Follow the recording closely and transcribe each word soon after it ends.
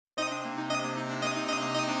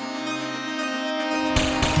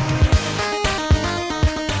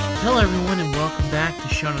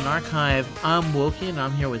Shonen Archive. I'm Wokey and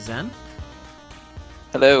I'm here with Zen.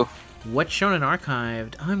 Hello. What's Shonen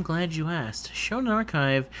Archived? I'm glad you asked. Shonen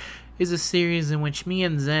Archive is a series in which me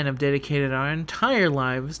and Zen have dedicated our entire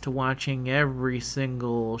lives to watching every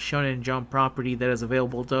single Shonen Jump property that is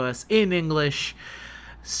available to us in English,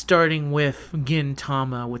 starting with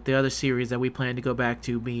Gintama, with the other series that we plan to go back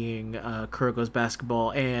to being Kuroko's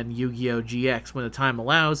Basketball and Yu-Gi-Oh! GX when the time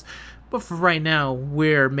allows. But for right now,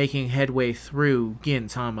 we're making headway through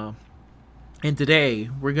Gintama. And today,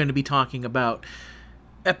 we're going to be talking about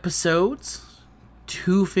episodes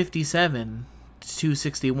 257 to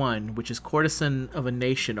 261, which is Courtesan of a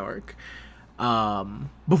Nation arc.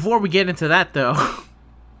 Before we get into that, though,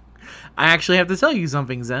 I actually have to tell you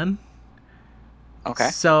something, Zen. Okay.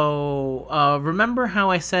 So, remember how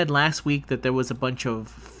I said last week that there was a bunch of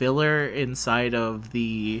filler inside of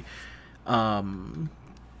the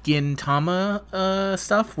Gintama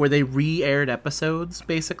stuff where they re-aired episodes,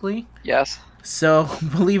 basically? Yes. So,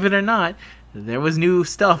 believe it or not, there was new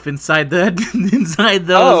stuff inside those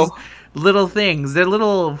little things. They're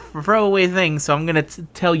little throwaway things, so I'm going to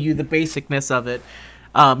tell you the basicness of it.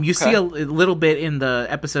 You see a little bit in the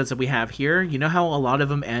episodes that we have here. You know how a lot of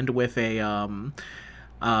them end with a,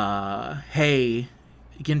 hey,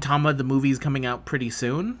 Gintama, the movie's coming out pretty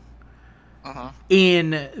soon? Uh-huh.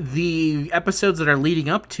 In the episodes that are leading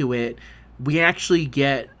up to it, we actually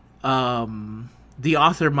get the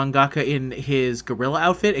author mangaka in his gorilla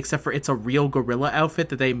outfit, except for it's a real gorilla outfit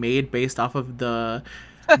that they made based off of the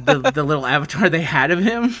little avatar they had of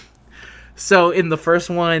him. So in the first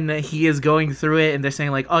one, he is going through it, and they're saying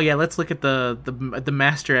like, "Oh yeah, let's look at the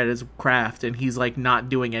master at his craft," and he's like not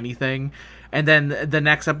doing anything. And then the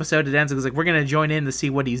next episode, it ends. It's like, we're gonna join in to see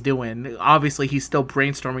what he's doing. Obviously, he's still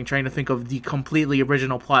brainstorming, trying to think of the completely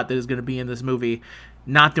original plot that is gonna be in this movie.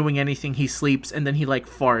 Not doing anything, he sleeps, and then he like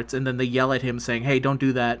farts, and then they yell at him saying, "Hey, don't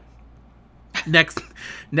do that." Next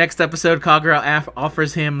episode, Kagura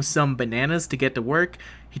offers him some bananas to get to work.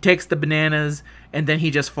 He takes the bananas, and then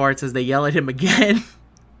he just farts as they yell at him again.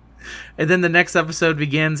 And then the next episode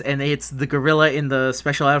begins, and it's the gorilla in the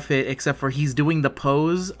special outfit, except for he's doing the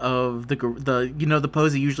pose of the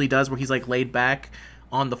pose he usually does, where he's like laid back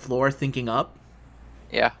on the floor thinking up.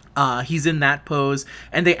 Yeah. He's in that pose,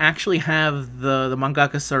 and they actually have the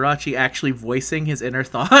mangaka Sarachi actually voicing his inner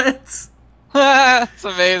thoughts. It's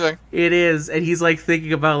amazing. It is, and he's like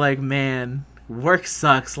thinking about like, man, work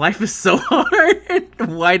sucks. Life is so hard.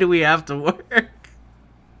 Why do we have to work?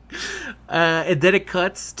 And then it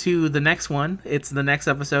cuts to the next one. It's the next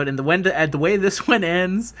episode, and the way this one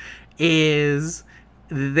ends is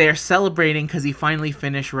they're celebrating because he finally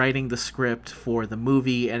finished writing the script for the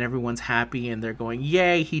movie, and everyone's happy, and they're going,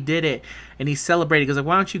 "Yay, he did it!" And he's celebrating. He goes like,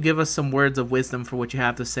 "Why don't you give us some words of wisdom for what you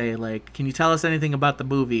have to say? Like, can you tell us anything about the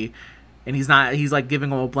movie?" And he's like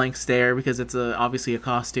giving him a blank stare because it's obviously a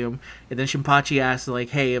costume. And then Shinpachi asks like,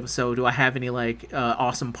 "Hey, so do I have any like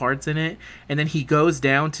awesome parts in it?" And then he goes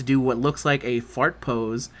down to do what looks like a fart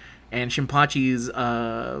pose, and Shinpachi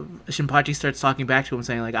starts talking back to him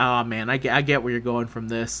saying like, "Oh man, I get where you're going from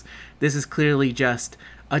this. This is clearly just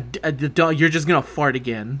you're just gonna fart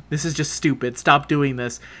again. This is just stupid. Stop doing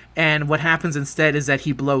this." And what happens instead is that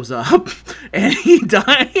he blows up and he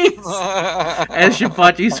dies as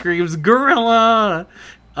Shinpachi screams, "Gorilla!"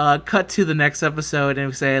 Cut to the next episode, and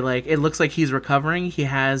we say like, it looks like he's recovering. He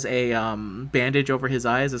has a bandage over his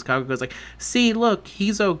eyes as Kago goes like, "See, look,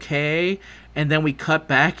 he's okay." And then we cut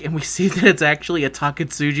back and we see that it's actually a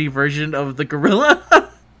Takatsuji version of the gorilla.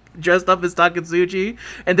 Dressed up as Takatsuji,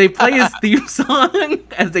 and they play his theme song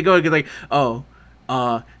as they go and like, "Oh,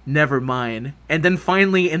 never mind." And then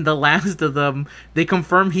finally, in the last of them, they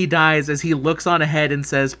confirm he dies as he looks on ahead and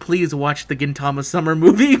says, "Please watch the Gintama summer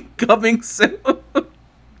movie coming soon."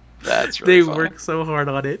 That's really funny. Work so hard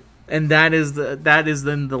on it, and that is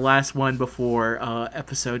then the last one before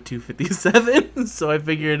episode 257. So I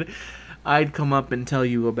figured I'd come up and tell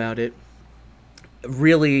you about it.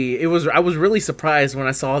 Really, I was really surprised when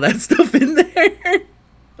I saw that stuff in there. I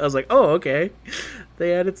was like, "Oh, okay,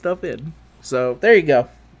 they added stuff in." So there you go.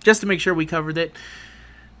 Just to make sure we covered it.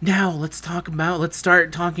 Now let's start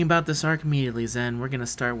talking about this arc immediately. Zen, we're gonna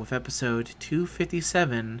start with episode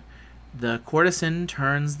 257. The Courtesan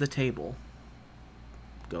turns the table.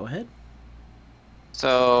 Go ahead.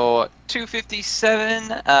 So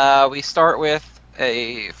 257. We start with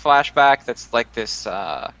a flashback that's like this.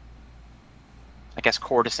 I guess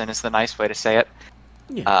courtesan is the nice way to say it.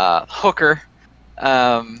 Yeah. Hooker,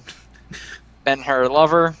 and her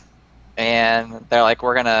lover, and they're like,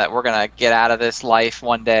 we're gonna get out of this life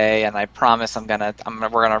one day, and I promise we're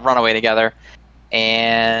gonna run away together.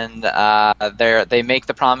 and they make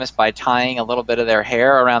the promise by tying a little bit of their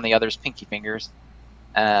hair around the other's pinky fingers,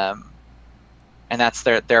 and that's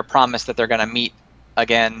their promise that they're going to meet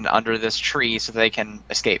again under this tree so they can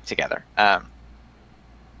escape together.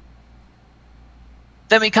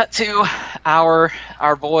 Then we cut to our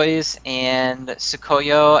boys and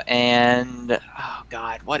Tsukuyo and oh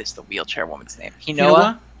god, what is the wheelchair woman's name?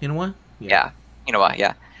 Hinoa? Hinoa? Yeah, Hinoa.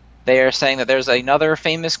 Yeah, they are saying that there's another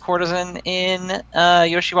famous courtesan in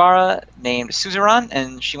Yoshiwara named Suzuran,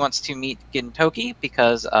 and she wants to meet Gintoki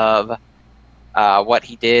because of what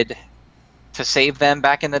he did to save them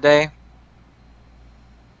back in the day.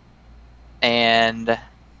 And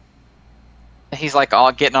he's like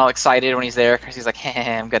getting all excited when he's there because he's like,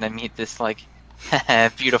 hey, I'm gonna meet this like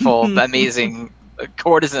beautiful, amazing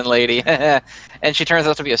courtesan lady, and she turns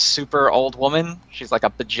out to be a super old woman. She's like a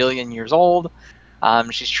bajillion years old.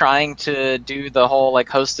 She's trying to do the whole like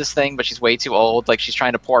hostess thing, but she's way too old. Like she's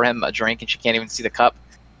trying to pour him a drink and she can't even see the cup,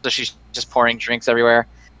 so she's just pouring drinks everywhere.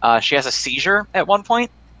 She has a seizure at one point,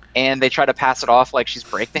 and they try to pass it off like she's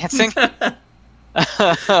breakdancing.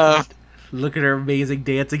 Look at her amazing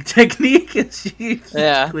dancing technique, and she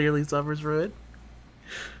Yeah. clearly suffers from it.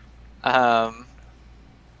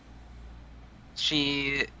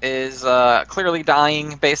 She is clearly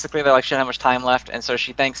dying. Basically, they're like, she doesn't have much time left, and so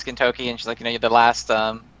she thanks Gintoki, and she's like, you're the last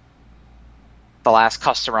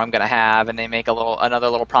customer I'm gonna have, and they make another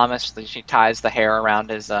little promise. That she ties the hair around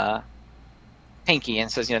his pinky and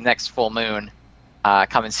says, next full moon,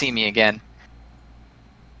 come and see me again.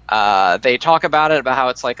 They talk about how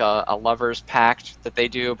it's like a lover's pact that they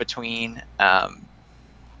do between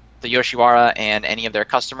the Yoshiwara and any of their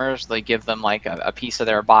customers. They give them like a piece of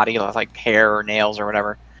their body, like hair or nails or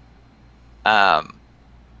whatever.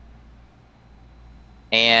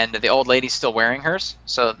 And the old lady's still wearing hers,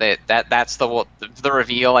 so that's the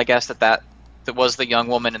reveal, I guess, that was the young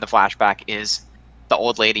woman in the flashback is the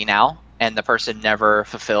old lady now, and the person never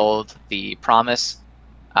fulfilled the promise.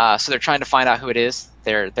 So they're trying to find out who it is.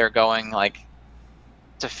 They're going like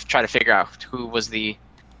to try to figure out who was the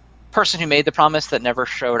person who made the promise that never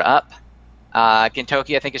showed up.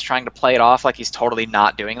 Gintoki, I think, is trying to play it off like he's totally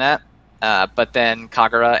not doing that. But then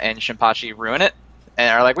Kagura and Shinpachi ruin it and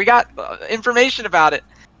are like, we got information about it.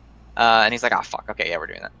 And he's like, oh, fuck, okay, yeah, we're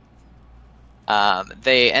doing that.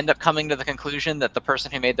 They end up coming to the conclusion that the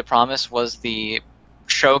person who made the promise was the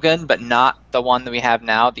Shogun, but not the one that we have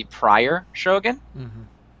now, the prior Shogun.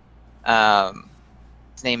 Mm-hmm.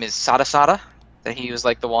 His name is Sada, that he was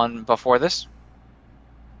like the one before this.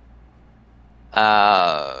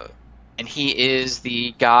 And he is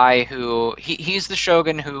the guy who he's the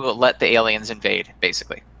Shogun who let the aliens invade,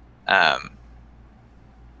 basically.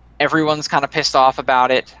 Everyone's kind of pissed off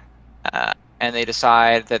about it, and they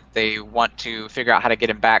decide that they want to figure out how to get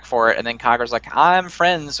him back for it. And then Kagura's like, I'm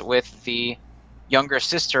friends with the younger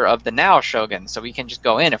sister of the now Shogun, so we can just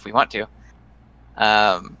go in if we want to.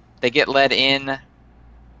 They get led in,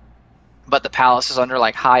 but the palace is under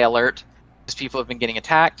like high alert because people have been getting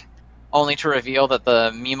attacked, only to reveal that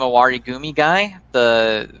the Mimawari Gumi guy,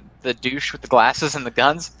 the douche with the glasses and the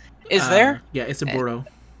guns, is there. Yeah, Isaburo.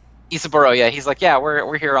 Isaburo, yeah, he's like, yeah,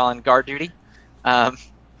 we're here on guard duty, and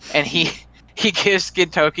he gives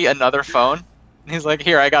Gintoki another phone. He's like,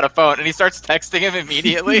 here, I got a phone, and he starts texting him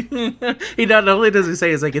immediately. He not only does he say,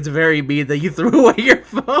 it's like, it's very mean that you threw away your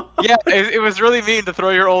phone. Yeah, it was really mean to throw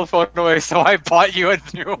your old phone away, so I bought you a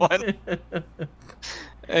new one.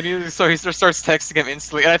 And he just starts texting him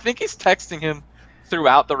instantly, and I think he's texting him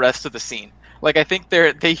throughout the rest of the scene. Like, I think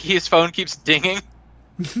his phone keeps dinging.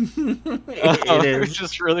 It is. Which is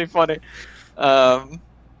just really funny. And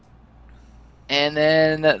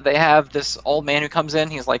then they have this old man who comes in.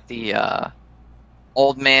 He's like the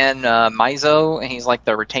old man Maizo, and he's like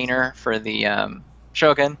the retainer for the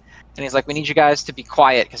Shogun. And he's like, we need you guys to be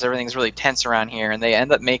quiet because everything's really tense around here. And they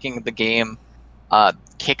end up making the game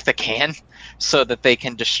kick the can so that they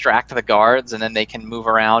can distract the guards, and then they can move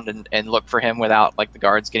around and look for him without like the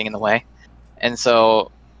guards getting in the way. And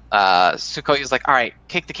so Tsukuyo's like, all right,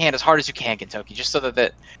 kick the can as hard as you can, Gintoki, just so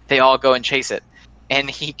that they all go and chase it. And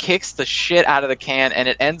he kicks the shit out of the can, and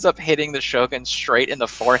it ends up hitting the Shogun straight in the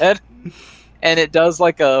forehead. And it does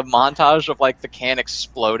like a montage of like the can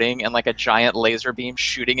exploding and like a giant laser beam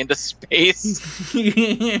shooting into space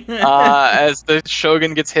as the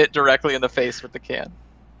Shogun gets hit directly in the face with the can.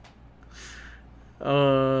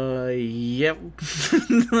 Yep.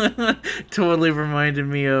 Totally reminded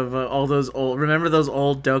me of all those remember those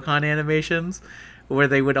old Dokkan animations where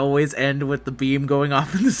they would always end with the beam going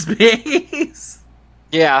off into space?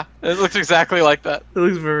 Yeah, it looks exactly like that. It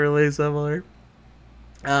looks really similar.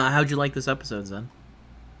 How'd you like this episode, Zen?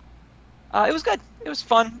 It was good. It was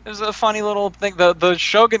fun. It was a funny little thing. The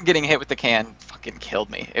Shogun getting hit with the can fucking killed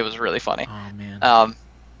me. It was really funny. Oh man.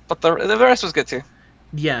 But the rest was good too.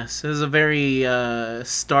 Yes, it was a very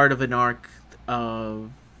start of an arc, a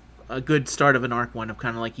good start of an arc one of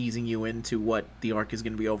kind of like easing you into what the arc is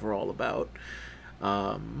going to be overall about.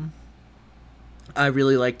 I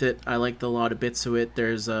really liked it. I liked a lot of bits to it.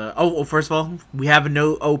 There's first of all, we have a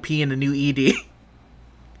no OP and a new ED.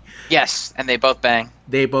 Yes, and they both bang.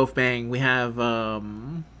 They both bang. We have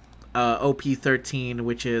OP13,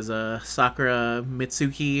 which is Sakura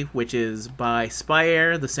Mitsuki, which is by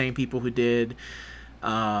Spire, the same people who did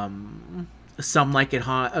Some Like It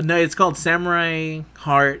Hot. No, it's called Samurai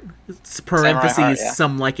Heart. It's parentheses, Samurai Heart, yeah.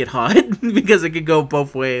 Some Like It Hot, because it could go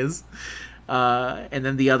both ways. And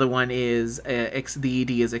then the other one is the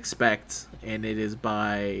ED is Expect, and it is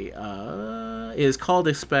by it is called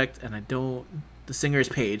Expect, and I don't. The singer's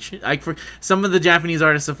Page. For some of the Japanese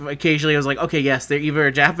artists, occasionally I was like, okay, yes, they're either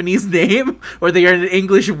a Japanese name or they are an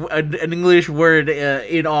English word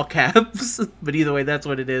in all caps. But either way, that's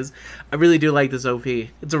what it is. I really do like this OP.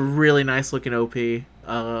 It's a really nice looking OP.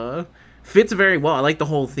 Fits very well. I like the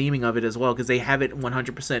whole theming of it as well because they have it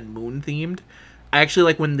 100% moon themed. I actually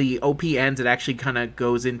like when the OP ends, it actually kind of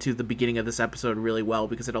goes into the beginning of this episode really well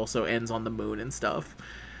because it also ends on the moon and stuff.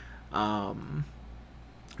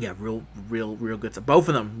 Yeah, real good stuff. Both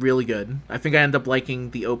of them really good. I think I end up liking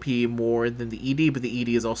the OP more than the ED, but the ED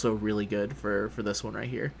is also really good for this one right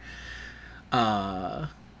here. And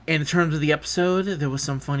in terms of the episode, there was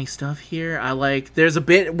some funny stuff here. There's a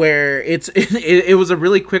bit where it was a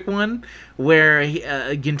really quick one where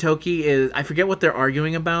Gintoki is, I forget what they're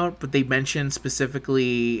arguing about, but they mention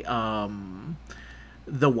specifically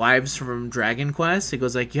the wives from Dragon Quest. It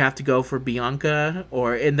goes like, you have to go for Bianca,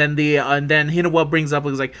 and then Hinawa brings up, it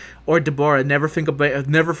was like, or Deborah. Never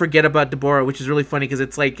forget about Deborah, which is really funny because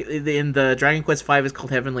it's like in the Dragon Quest V is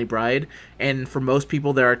called Heavenly Bride, and for most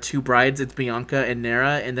people there are two brides. It's Bianca and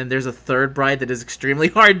Nera, and then there's a third bride that is extremely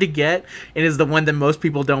hard to get and is the one that most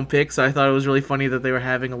people don't pick. So I thought it was really funny that they were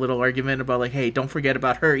having a little argument about like, hey, don't forget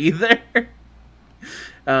about her either.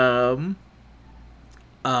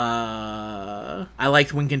 I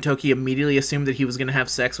liked when Gintoki immediately assumed that he was gonna have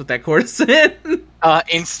sex with that courtesan.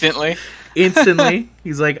 Instantly.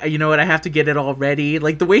 He's like, you know what, I have to get it all ready.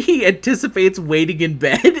 Like, the way he anticipates waiting in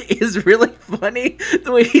bed is really funny.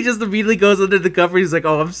 The way he just immediately goes under the cover, he's like,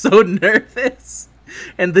 oh, I'm so nervous.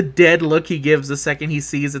 And the dead look he gives the second he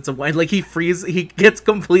sees it's a white, like he gets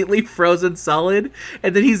completely frozen solid,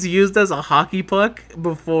 and then he's used as a hockey puck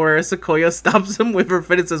before Sequoia stops him with her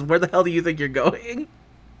foot and says, where the hell do you think you're going?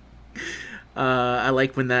 I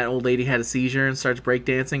like when that old lady had a seizure and starts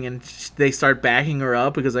breakdancing, and they start backing her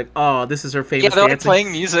up because like, oh, this is her famous dancing. Yeah, they're like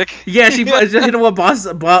playing music. Yeah, she busts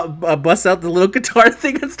out the little guitar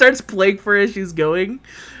thing and starts playing for her as she's going.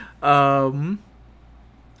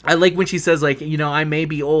 I like when she says like, you know, I may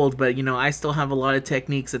be old, but you know, I still have a lot of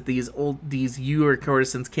techniques that these younger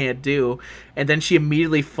courtesans can't do. And then she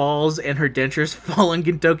immediately falls and her dentures fall on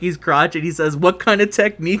Gintoki's crotch, and he says, what kind of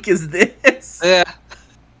technique is this? Yeah.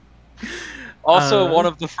 Also, one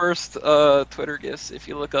of the first Twitter GIFs, if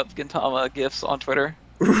you look up Gintama GIFs on Twitter.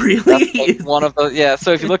 Really? Like one of the, yeah,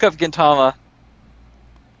 so if you look up Gintama,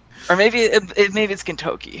 or maybe it's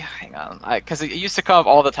Gintoki. Hang on. Because it used to come up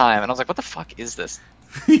all the time, and I was like, what the fuck is this?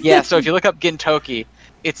 Yeah, so if you look up Gintoki,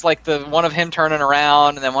 it's like the one of him turning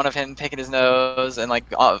around, and then one of him picking his nose, and like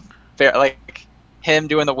him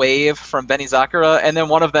doing the wave from Benny Zakura, and then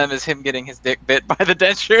one of them is him getting his dick bit by the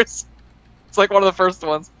dentures. It's like one of the first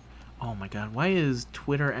ones. Oh my god, why is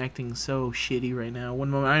Twitter acting so shitty right now? One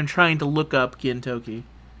moment, I'm trying to look up Gintoki.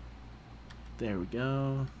 There we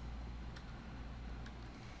go.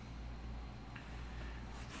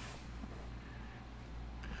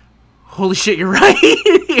 Holy shit, you're right!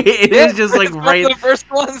 It is just like right. One of the first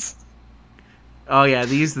ones. Oh yeah,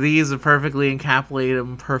 these are perfectly encapsulate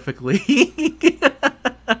them perfectly.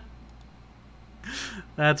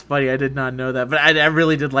 That's funny. I did not know that, but I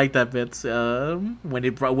really did like that bit when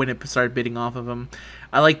it started biting off of him.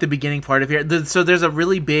 I like the beginning part of here. So there's a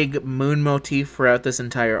really big moon motif throughout this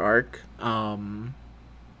entire arc,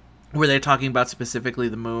 where they're talking about specifically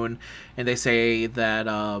the moon, and they say that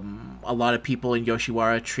a lot of people in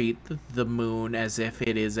Yoshiwara treat the moon as if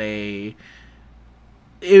it is a.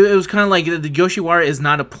 It was kind of like the Yoshiwara is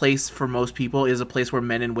not a place for most people. It is a place where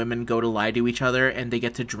men and women go to lie to each other, and they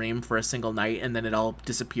get to dream for a single night, and then it all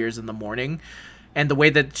disappears in the morning. And the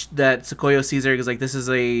way that Sequoia sees her is like, this is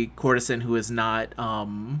a courtesan who is not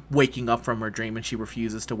waking up from her dream, and she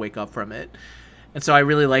refuses to wake up from it. And so I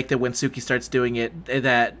really like that when Suki starts doing it,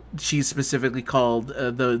 that she's specifically called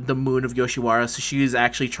the Moon of Yoshiwara. So she's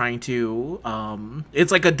actually trying to.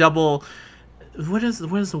 It's like a double. What is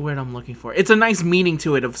the word I'm looking for? It's a nice meaning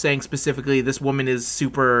to it of saying specifically this woman is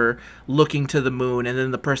super looking to the moon, and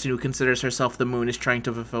then the person who considers herself the moon is trying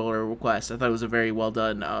to fulfill her request. I thought it was a very well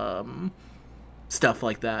done stuff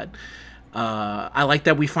like that. I like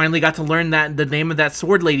that we finally got to learn that the name of that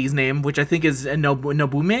sword lady's name, which I think is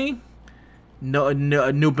Nobume.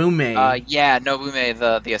 Nobume. Yeah,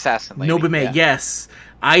 Nobume, the assassin lady. Nobume, yeah. yes.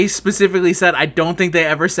 I specifically said I don't think they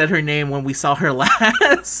ever said her name when we saw her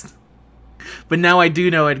last. But now I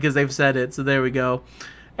do know it because they've said it, so there we go.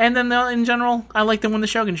 And then in general, I like that when the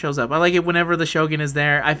Shogun shows up. I like it whenever the Shogun is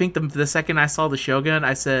there. I think the second I saw the Shogun,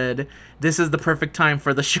 I said, this is the perfect time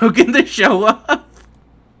for the Shogun to show up.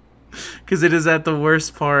 Because it is at the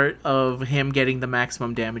worst part of him getting the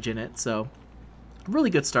maximum damage in it, so...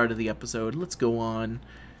 Really good start of the episode. Let's go on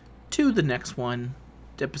to the next one,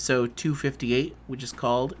 episode 258, which is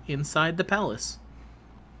called Inside the Palace.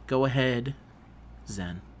 Go ahead,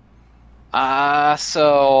 Zen.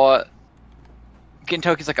 So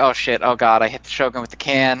Gintoki's like, oh shit, oh god, I hit the Shogun with the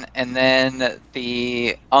can, and then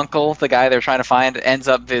the uncle, the guy they're trying to find, ends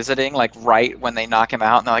up visiting, like, right when they knock him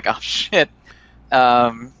out, and they're like, oh shit.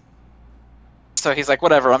 So he's like,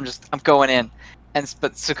 whatever, I'm going in.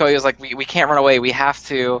 But Tsukuyo's like, we can't run away. We have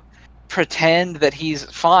to pretend that he's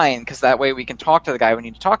fine, because that way we can talk to the guy we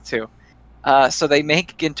need to talk to. So they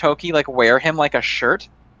make Gintoki like wear him like a shirt,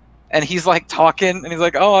 and he's like talking, and he's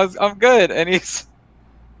like, "Oh, I'm good," and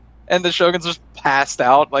the Shogun's just passed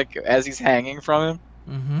out like as he's hanging from him.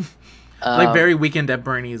 Mm-hmm. Like very Weekend at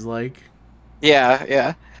Bernie's, like. Yeah,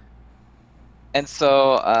 yeah. And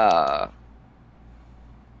so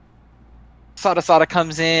Sada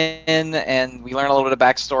comes in, and we learn a little bit of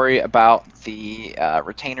backstory about the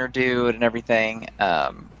retainer dude and everything.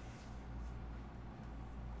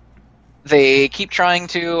 They keep trying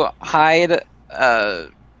to hide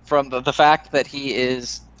from the fact that he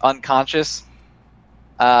is unconscious.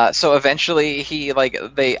 So eventually I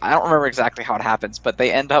don't remember exactly how it happens, but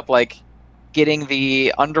they end up like getting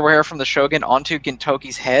the underwear from the Shogun onto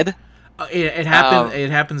Gintoki's head. It happens.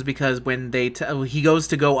 It happens because when he goes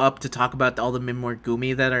to go up to talk about all the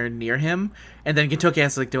Mimorgumi that are near him, and then Gintoki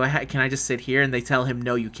asks like, can I just sit here? And they tell him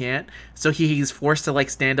no, you can't. So he's forced to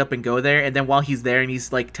like stand up and go there. And then while he's there and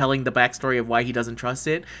he's like telling the backstory of why he doesn't trust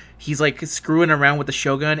it, he's like screwing around with the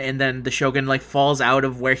Shogun, and then the Shogun like falls out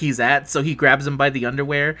of where he's at. So he grabs him by the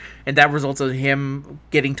underwear, and that results in him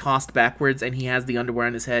getting tossed backwards, and he has the underwear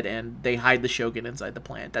on his head, and they hide the Shogun inside the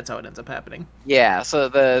plant. That's how it ends up happening. Yeah. So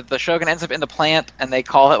the Shogun ends up in the plant, and they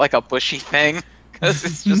call it like a bushy thing because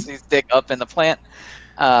it's just his dick up in the plant.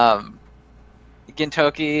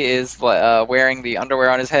 Gintoki is wearing the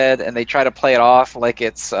underwear on his head, and they try to play it off like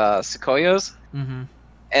it's Tsukuyo's. Mm-hmm.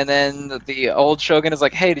 And then the old Shogun is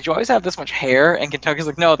like, hey, did you always have this much hair? And Gintoki's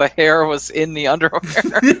like, no, the hair was in the underwear.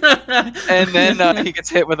 And then he gets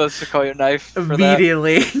hit with a Tsukuyo knife for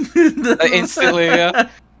immediately. That. Instantly, yeah.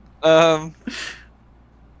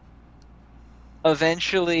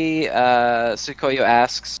 Eventually, Tsukuyo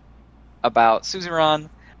asks about Suzuran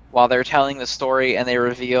while they're telling the story, and they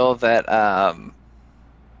reveal that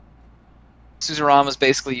Suzuran was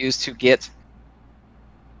basically used to get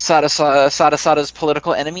Sada's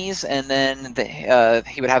political enemies, and then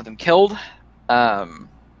he would have them killed.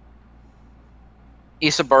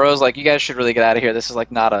 Isaburo's like, you guys should really get out of here. This is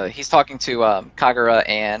like not a... He's talking to Kagura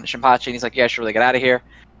and Shinpachi, and he's like, you guys should really get out of here.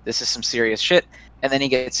 This is some serious shit. And then he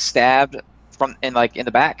gets stabbed in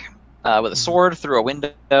the back with a sword through a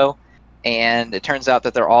window, and it turns out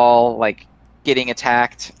that they're all like getting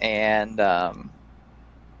attacked, and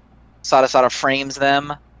Sada frames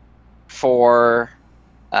them for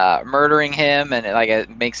murdering him, and it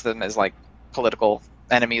makes them as like political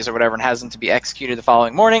enemies or whatever, and has them to be executed the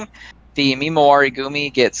following morning. The Mimawari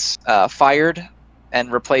Gumi gets fired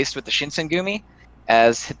and replaced with the Shinsengumi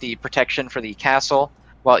as the protection for the castle,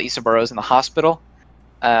 while Isaburo's in the hospital.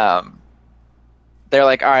 They're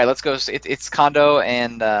like, all right, let's go. It's Kondo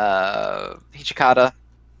and Hichikata,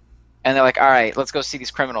 and they're like, all right, let's go see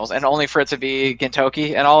these criminals, and only for it to be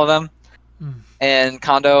Gintoki and all of them. And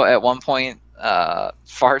Kondo at one point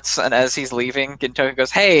farts, and as he's leaving, Gintoki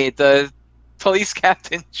goes, hey, the police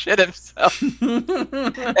captain shit himself.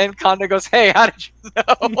 And Kondo goes, hey, how did you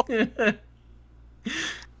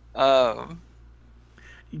know?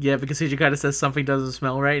 Yeah, because Hichikata says something doesn't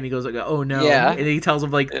smell right, and he goes like, "Oh no!" Yeah. And he tells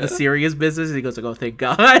him like the serious business, and he goes like, "Oh, thank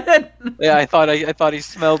God." Yeah, I thought he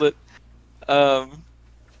smelled it.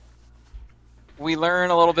 We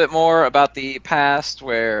learn a little bit more about the past,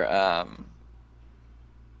 where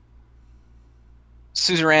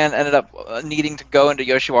Suzerain ended up needing to go into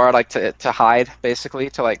Yoshiwara like to hide, basically,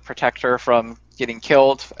 to like protect her from getting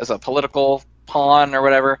killed as a political pawn or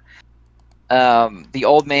whatever. The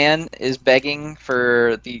old man is begging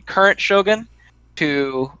for the current shogun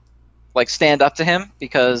to like stand up to him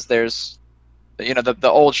because there's, the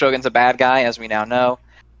old shogun's a bad guy, as we now know.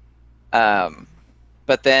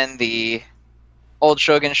 But then the old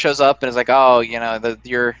shogun shows up and is like, oh,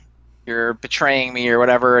 you're betraying me or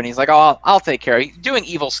whatever, and he's like, oh, I'll take care of you, doing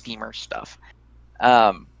evil schemer stuff.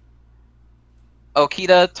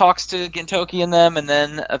 Okita talks to Gintoki and them, and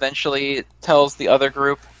then eventually tells the other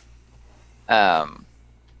group. And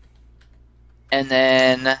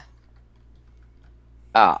then,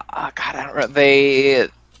 God, I don't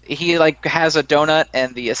remember. He like has a donut,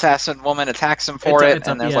 and the assassin woman attacks him for it,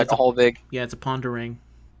 and there's a whole big. Yeah, it's a pondering.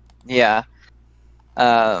 Yeah.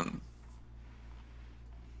 And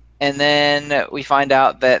then we find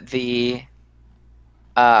out that the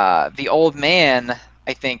old man,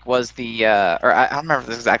 I think, was the or I don't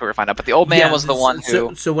remember exactly where we find out, but the old man was the one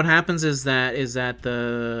who. So what happens is that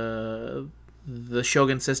the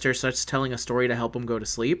shogun's sister starts telling a story to help him go to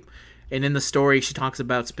sleep, and in the story she talks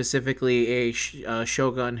about specifically a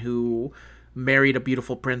shogun who married a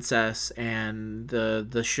beautiful princess, and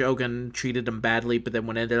the shogun treated him badly, but then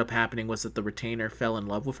what ended up happening was that the retainer fell in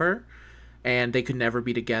love with her, and they could never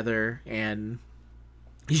be together, and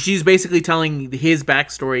she's basically telling his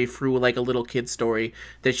backstory through like a little kid story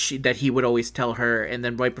that he would always tell her, and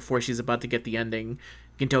then right before she's about to get the ending,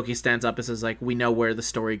 Gintoki stands up and says like, we know where the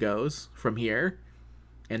story goes from here,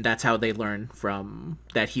 and that's how they learn from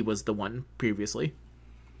that he was the one previously.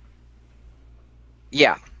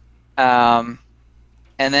 Yeah. And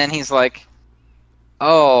then he's like,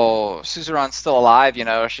 oh, Suzerain's still alive,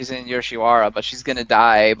 she's in Yoshiwara, but she's gonna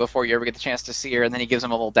die before you ever get the chance to see her. And then he gives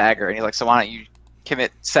him a little dagger, and he's like, so why don't you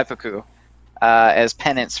commit seppuku as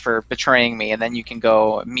penance for betraying me, and then you can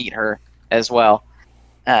go meet her as well.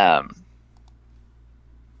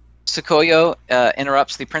 Tsukuyo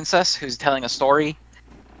interrupts the princess, who's telling a story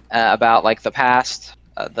about like the past,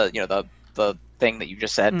 the thing that you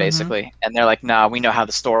just said, basically, and they're like, nah, we know how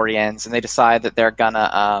the story ends, and they decide that they're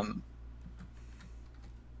gonna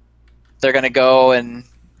go and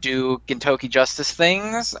do Gintoki justice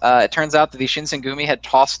things. It turns out that the Shinsengumi had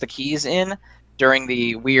tossed the keys in during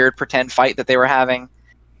the weird pretend fight that they were having,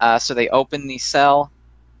 so they open the cell,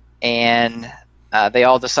 and they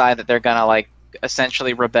all decide that they're gonna like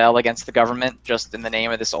essentially rebel against the government just in the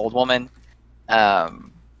name of this old woman.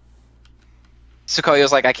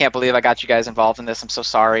 Tsukuyo's like, I can't believe I got you guys involved in this. I'm so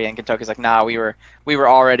sorry. And Gintoki's like, nah, we were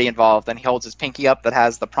already involved. And he holds his pinky up that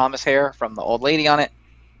has the promise hair from the old lady on it.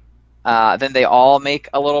 Then they all make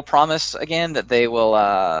a little promise again that they will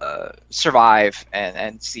survive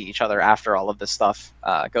and see each other after all of this stuff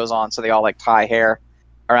goes on. So they all like tie hair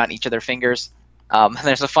around each of their fingers. And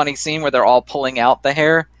there's a funny scene where they're all pulling out the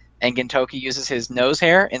hair, and Gintoki uses his nose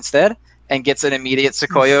hair instead and gets an immediate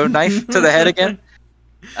Tsukuyo knife to the head again.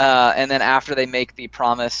 And then after they make the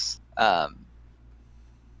promise, I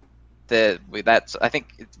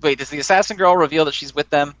think. Wait, does the assassin girl reveal that she's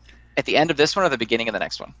with them at the end of this one or the beginning of the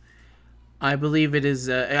next one? I believe it is.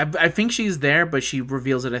 I think she's there, but she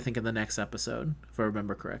reveals it, I think, in the next episode, if I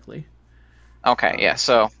remember correctly. Okay, yeah.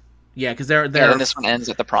 So. Yeah, because then this one ends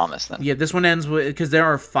at the promise. Then. Yeah, this one ends with, because there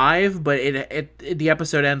are 5, but the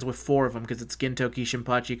episode ends with 4 of them, because it's Gintoki,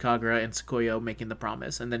 Shinpachi, Kagura, and Tsukuyo making the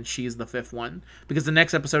promise, and then she's the 5th one, because the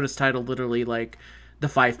next episode is titled literally like the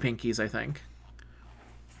 5 Pinkies, I think.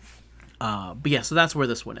 But yeah, so that's where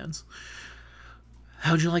this one ends.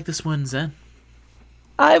 How'd you like this one, Zen?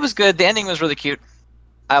 It was good. The ending was really cute.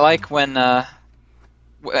 I like when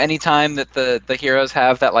anytime that the heroes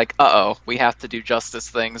have that like, we have to do justice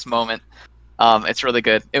things moment. It's really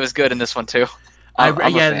good. It was good in this one too. I'm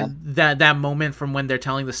a fan. that moment from when they're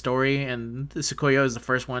telling the story, and Tsukuyo is the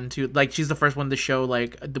first one to like, she's the first one to show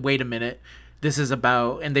like, wait a minute, this is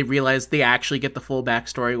about, and they realize they actually get the full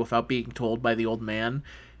backstory without being told by the old man.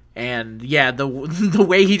 And yeah, the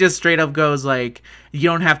way he just straight up goes like, you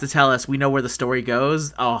don't have to tell us, we know where the story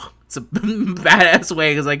goes. Oh, it's a badass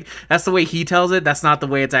way, because like, that's the way he tells it. That's not the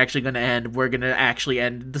way it's actually going to end. We're going to actually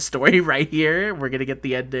end the story right here. We're going to get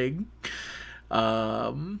the ending.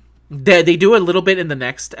 They do a little bit in the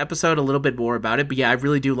next episode, a little bit more about it, but yeah, I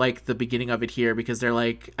really do like the beginning of it here, because they're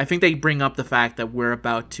like, I think they bring up the fact that we're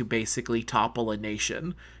about to basically topple a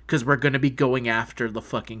nation, because we're going to be going after the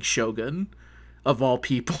fucking shogun of all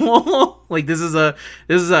people. Like, this is a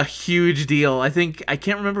huge deal. I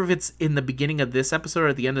can't remember if it's in the beginning of this episode or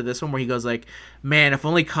at the end of this one, where he goes like, man, if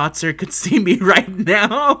only Kotzer could see me right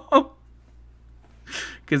now.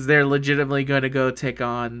 Because they're legitimately going to go take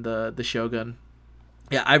on the shogun.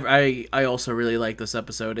 Yeah, I also really like this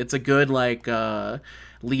episode. It's a good like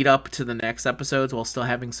lead up to the next episodes while still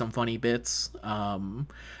having some funny bits.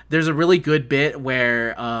 There's a really good bit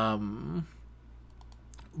where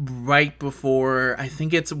right before, I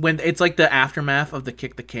think it's when it's like the aftermath of the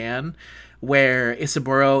kick the can, where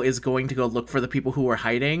Isaburo is going to go look for the people who were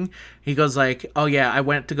hiding. He goes like, "Oh yeah, I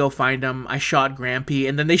went to go find them. I shot Grampy,"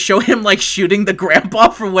 and then they show him like shooting the grandpa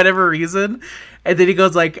for whatever reason. And then he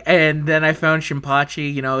goes like, "And then I found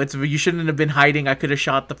Shinpachi. You know, it's you shouldn't have been hiding. I could have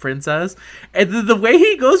shot the princess." And then the way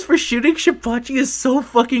he goes for shooting Shinpachi is so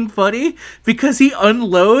fucking funny because he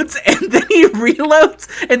unloads and then he reloads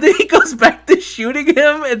and then he goes back to shooting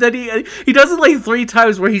him, and then he does it like 3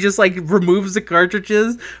 times where he just like removes the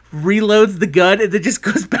cartridges, reloads the gun, and then just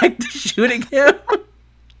goes back to shooting him.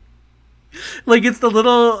 Like, it's the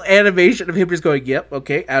little animation of him just going, "Yep,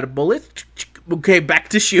 okay, out of bullets. Okay, back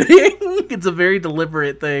to shooting." It's a very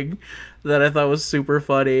deliberate thing that I thought was super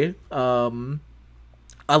funny.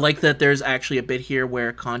 I like that there's actually a bit here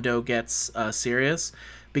where Kondo gets serious,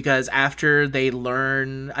 because after they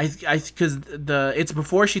learn, because it's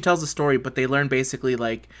before she tells the story, but they learn basically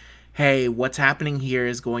like, hey, what's happening here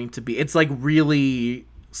is going to be, it's like really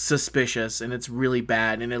suspicious and it's really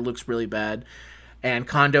bad and it looks really bad. And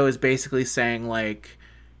Kondo is basically saying, like,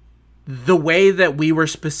 the way that we were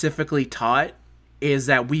specifically taught is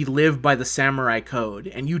that we live by the samurai code.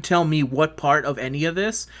 And you tell me what part of any of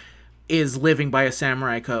this is living by a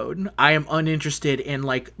samurai code. I am uninterested in,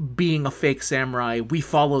 like, being a fake samurai. We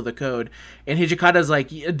follow the code. And Hijikata's like,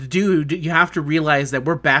 dude, you have to realize that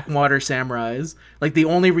we're backwater samurais. Like, the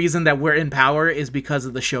only reason that we're in power is because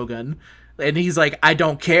of the shogun. And he's like, I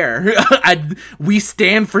don't care. We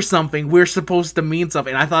stand for something. We're supposed to mean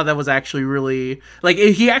something. And I thought that was actually really... Like,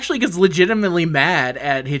 he actually gets legitimately mad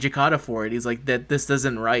at Hijikata for it. He's like, that this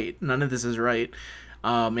isn't right. None of this is right.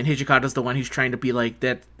 And Hijikata's the one who's trying to be like,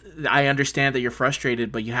 that I understand that you're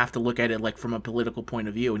frustrated, but you have to look at it, like, from a political point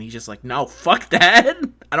of view. And he's just like, no, fuck that.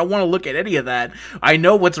 I don't want to look at any of that. I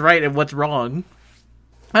know what's right and what's wrong.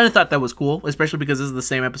 I thought that was cool, especially because this is the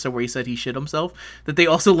same episode where he said he shit himself, that they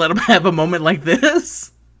also let him have a moment like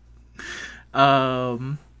this. I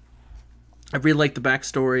really liked the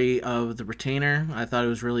backstory of the retainer. I thought it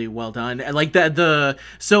was really well done. I like that at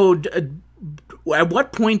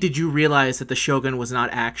what point did you realize that the Shogun was not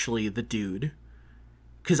actually the dude?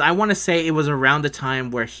 Because I want to say it was around the time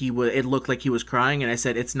where it looked like he was crying, and I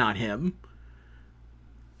said, it's not him.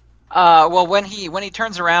 Well, when he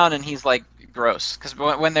turns around and he's like, gross, because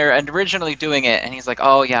when they're originally doing it and he's like,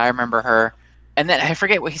 oh yeah, I remember her, and then I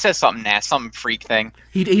forget what he says, something nasty, some freak thing.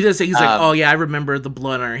 He does say, he's like, oh yeah, I remember the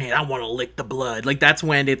blood on her hand, I want to lick the blood. Like, that's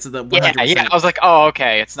when it's the 100%. Yeah, I was like, oh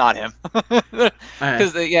okay, it's not him.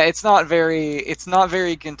 Because it's not very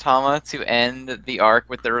Gintama to end the arc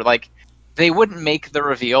with the, like, they wouldn't make the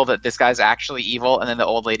reveal that this guy's actually evil and then the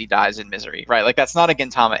old lady dies in misery, right? Like, that's not a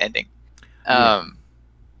Gintama ending.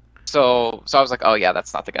 So I was like, oh yeah,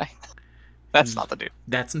 that's not the guy. That's not the dude.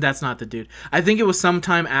 That's not the dude. I think it was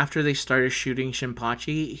sometime after they started shooting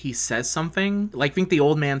Shinpachi, he says something. Like, I think the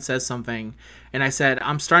old man says something, and I said,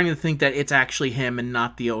 I'm starting to think that it's actually him and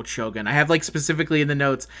not the old Shogun. I have, like, specifically in the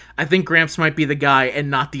notes, I think Gramps might be the guy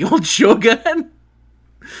and not the old Shogun.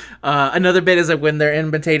 Another bit is like when they're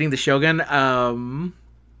imitating the Shogun,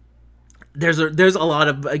 there's a lot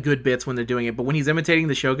of good bits when they're doing it, but when he's imitating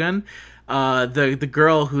the Shogun, the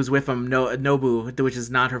girl who's with him, Nobu, which is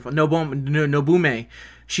not her, Nobume,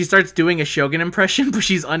 she starts doing a Shogun impression, but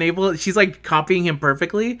she's unable. She's like copying him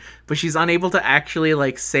perfectly, but she's unable to actually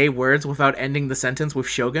like say words without ending the sentence with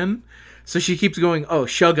Shogun. So she keeps going, oh,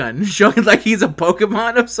 Shogun, like he's a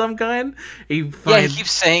Pokemon of some kind. He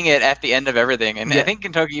keeps saying it at the end of everything, and I think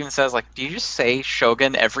Gintoki even says, like, do you just say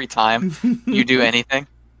Shogun every time you do anything?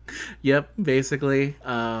 Yep, basically.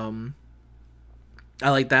 I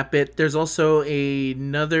like that bit. There's also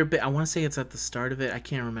another bit. I want to say it's at the start of it. I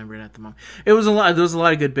can't remember it at the moment. There was a lot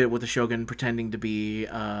of good bit with the Shogun pretending to be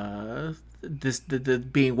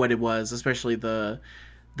being what it was, especially the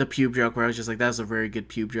pube joke where I was just like, that's a very good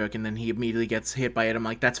pube joke, and then he immediately gets hit by it. I'm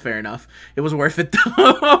like, that's fair enough. It was worth it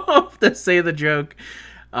though to say the joke.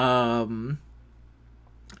 And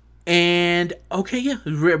okay, yeah,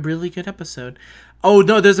 really good episode. Oh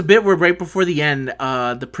no, there's a bit where right before the end,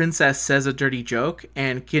 the princess says a dirty joke,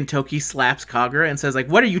 and Gintoki slaps Kagura and says, like,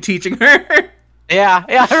 what are you teaching her? Yeah,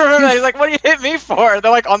 I remember that. He's like, what do you hit me for?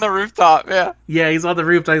 They're like on the rooftop, Yeah, he's on the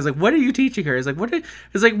rooftop. He's like, what are you teaching her? He's like,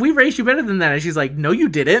 He's like, we raised you better than that. And she's like, no, you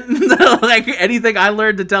didn't. Like, anything I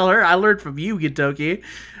learned to tell her, I learned from you, Gintoki.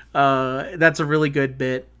 That's a really good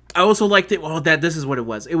bit. I also liked it. Well, this is what it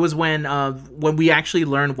was. It was when we actually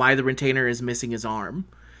learned why the retainer is missing his arm.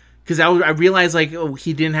 because I realized like, oh,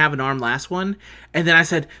 he didn't have an arm last one, and then I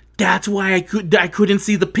said that's why I couldn't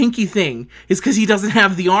see the pinky thing. It's because he doesn't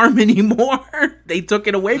have the arm anymore. They took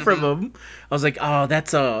it away from him. I was like, oh,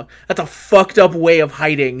 that's a fucked up way of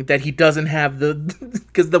hiding that he doesn't have the,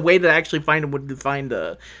 because the way to actually find him would find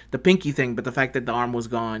the pinky thing, but the fact that the arm was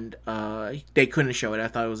gone, they couldn't show it. I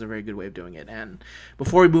thought it was a very good way of doing it. And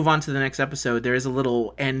before we move on to the next episode, there is a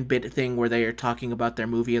little end bit thing where they are talking about their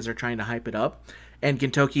movie as they're trying to hype it up. And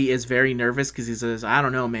Gintoki is very nervous because he says, I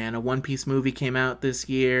don't know, man, a One Piece movie came out this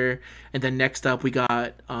year. And then next up we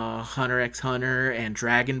got Hunter x Hunter and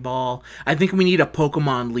Dragon Ball. I think we need a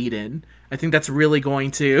Pokemon lead-in. I think that's really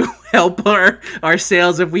going to help our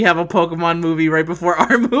sales if we have a Pokemon movie right before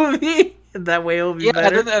our movie. That way it'll be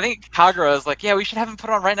better. I think Kagura is like, yeah, we should have him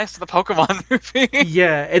put on right next to the Pokemon movie.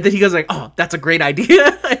 Yeah, and then he goes like, oh, that's a great idea.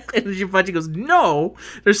 And Jinpachi goes, no,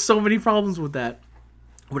 there's so many problems with that.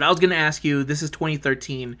 What I was going to ask you, this is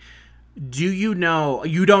 2013. Do you know...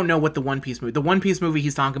 You don't know what the One Piece movie... The One Piece movie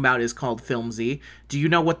he's talking about is called Film Z. Do you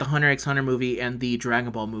know what the Hunter x Hunter movie and the Dragon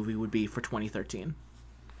Ball movie would be for 2013?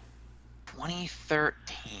 2013.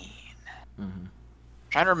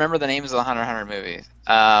 Trying to remember the names of the Hunter x Hunter movies.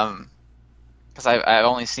 Because I've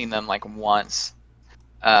only seen them like once.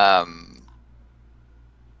 No,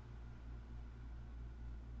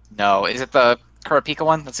 is it the Kurapika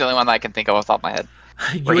one? That's the only one that I can think of off the top of my head.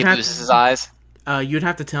 Where he loses his eyes. You'd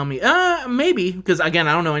have to tell me. Maybe, because again,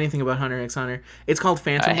 I don't know anything about Hunter x Hunter. It's called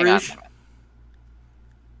Phantom Rouge.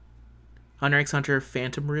 Hunter x Hunter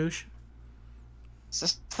Phantom Rouge. Is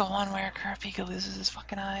this the one where Kurapika loses his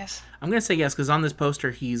fucking eyes? I'm gonna say yes, because on this poster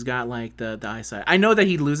he's got like the eyesight. I know that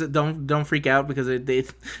he'd lose it. Don't freak out because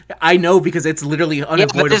I know because it's literally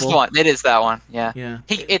unavoidable. Yeah, it is that one. Yeah. Yeah.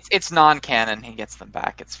 It's non-canon. He gets them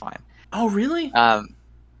back. It's fine. Oh really?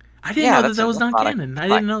 I didn't know that was non-canon. I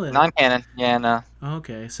didn't know that. Non-canon. Yeah, no.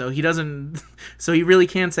 Okay, so he doesn't. So he really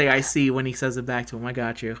can say "I see" when he says it back to him. I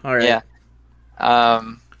got you. All right. Yeah.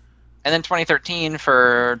 And then 2013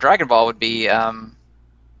 for Dragon Ball would be Battle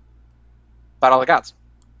of the Gods.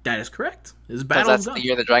 That is correct. It's Battle of the Gods. That's the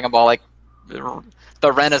year that Dragon Ball, like,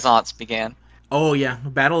 the Renaissance began. Oh yeah,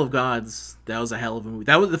 Battle of Gods. That was a hell of a movie.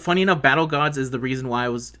 That was funny enough. Battle of Gods is the reason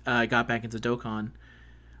why I got back into Dokkan.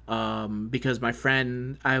 Because my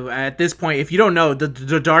friend, at this point, if you don't know,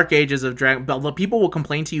 the dark ages of Dragon Ball, people will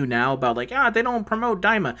complain to you now about like, they don't promote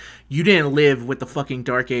Daima. You didn't live with the fucking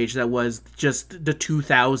dark age that was just the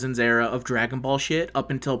 2000s era of Dragon Ball shit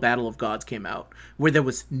up until Battle of Gods came out, where there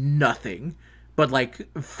was nothing but like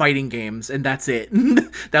fighting games, and that's it.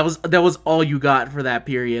 that was all you got for that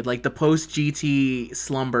period. Like the post GT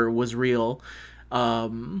slumber was real.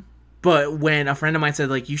 But when a friend of mine said,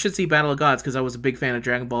 like, you should see Battle of Gods, because I was a big fan of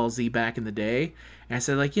Dragon Ball Z back in the day, and I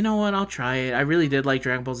said, like, you know what, I'll try it. I really did like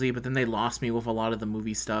Dragon Ball Z, but then they lost me with a lot of the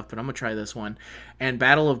movie stuff, but I'm going to try this one. And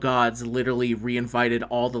Battle of Gods literally reinvited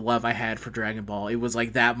all the love I had for Dragon Ball. It was,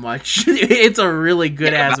 like, that much. It's a really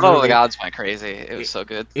good-ass movie. Battle of the Gods went crazy. It was so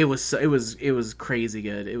good. It was crazy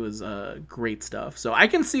good. It was great stuff. So I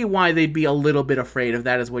can see why they'd be a little bit afraid if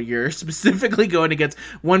that is what you're specifically going against.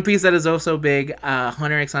 One Piece that is also big.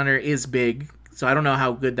 Hunter x Hunter is big. So I don't know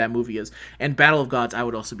how good that movie is. And Battle of Gods, I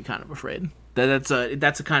would also be kind of afraid. That's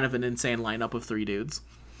a kind of an insane lineup of three dudes.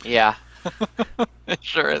 Yeah, it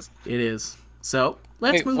sure is. It is. So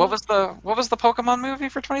let's move. What was the Pokemon movie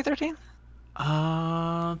for 2013?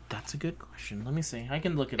 That's a good question. Let me see. I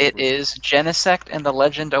can look it up. It is Genesect and the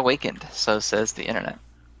Legend Awakened. So says the internet.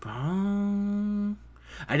 I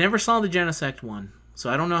never saw the Genesect one, so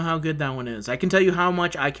I don't know how good that one is. I can tell you how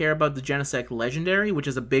much I care about the Genesect Legendary, which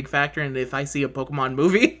is a big factor in if I see a Pokemon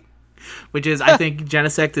movie. Which is, I think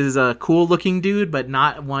Genesect is a cool-looking dude, but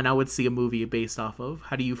not one I would see a movie based off of.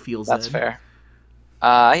 How do you feel, Zed? That's fair.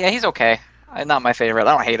 Yeah, he's okay. Not my favorite.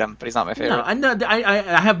 I don't hate him, but he's not my favorite. No,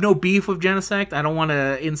 I have no beef with Genesect. I don't want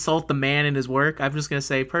to insult the man and his work. I'm just going to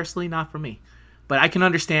say, personally, not for me. But I can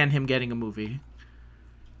understand him getting a movie.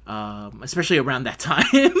 Especially around that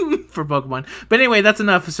time for Pokemon. But anyway, that's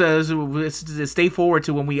enough. So stay forward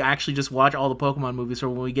to when we actually just watch all the Pokemon movies or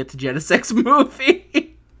when we get to Genesect's movie.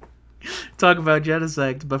 Talk about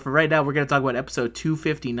Genesect, but for right now, we're going to talk about episode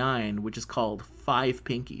 259, which is called 5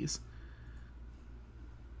 Pinkies.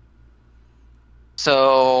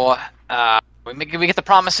 So, we get the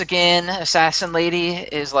promise again. Assassin Lady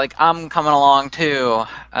is like, I'm coming along too,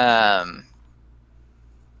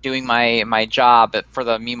 doing my job for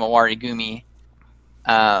the Mimawari Gumi.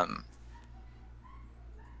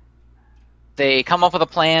 They come up with a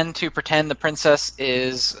plan to pretend the princess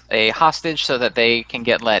is a hostage so that they can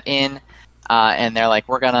get let in, and they're like,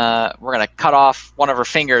 we're gonna cut off one of her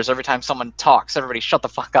fingers every time someone talks. Everybody, shut the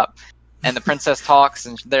fuck up. And the princess talks,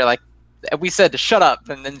 and they're like, "We said to shut up,"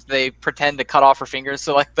 and then they pretend to cut off her fingers.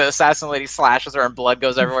 So like the assassin lady slashes her, and blood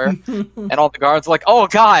goes everywhere. And all the guards are like, "Oh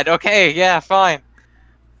God, okay, yeah, fine."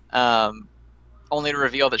 Only to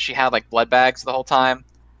reveal that she had like blood bags the whole time.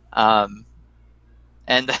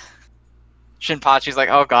 And Shinpachi's like,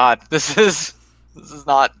 "Oh God, this is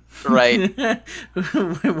not right."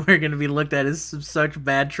 We're gonna be looked at as such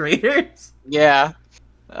bad traitors. Yeah.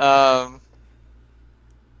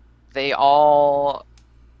 They all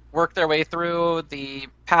work their way through the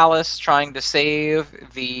palace trying to save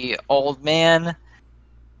the old man,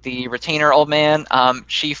 the retainer old man.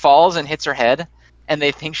 She falls and hits her head, and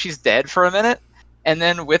they think she's dead for a minute. And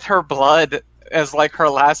then with her blood as like her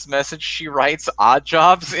last message, she writes "odd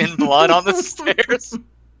jobs" in blood on the stairs,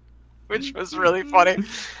 which was really funny.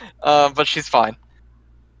 But she's fine.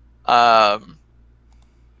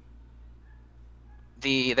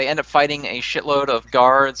 They end up fighting a shitload of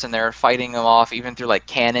guards, and they're fighting them off even through like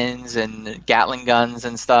cannons and Gatling guns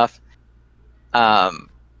and stuff.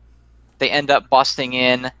 They end up busting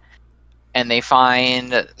in, and they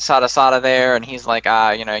find Sada there, and he's like,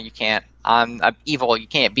 you can't. I'm evil. You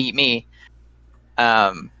can't beat me.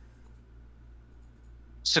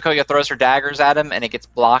 Sukoya throws her daggers at him, and it gets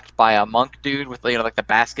blocked by a monk dude with like the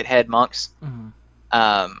basket head monks.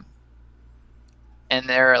 Mm-hmm. And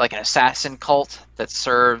they're like an assassin cult that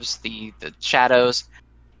serves the shadows.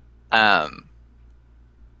 After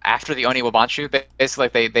the Oniwabanshu, basically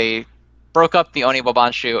like they broke up the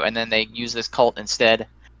Oniwabanshu, and then they use this cult instead,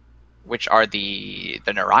 which are the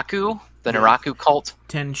Naraku, Naraku cult.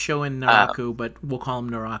 Shonen Naraku, but we'll call him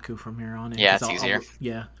Naraku from here on in. Yeah, it's easier.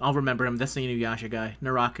 I'll remember him. That's the Inuyasha guy,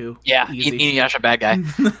 Naraku. Yeah, Inuyasha bad guy.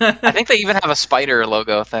 I think they even have a spider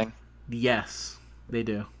logo thing. Yes, they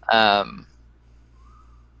do.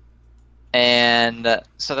 And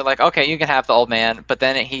so they're like, okay, you can have the old man, but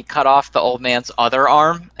then he cut off the old man's other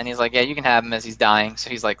arm, and he's like, yeah, you can have him as he's dying. So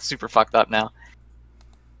he's like super fucked up now.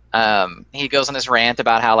 He goes on this rant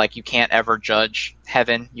about how like you can't ever judge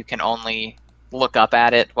heaven, you can only look up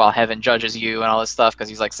at it while heaven judges you and all this stuff, because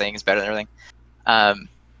he's like saying it's better than everything.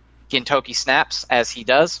 Gintoki snaps as he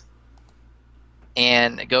does,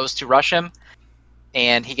 and goes to rush him,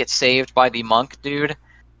 and he gets saved by the monk dude.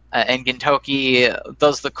 And Gintoki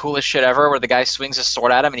does the coolest shit ever, where the guy swings his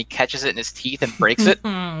sword at him and he catches it in his teeth and breaks it.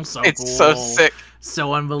 It's so sick.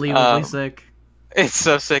 So unbelievably sick. It's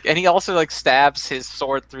so sick. And he also like stabs his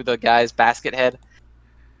sword through the guy's basket head.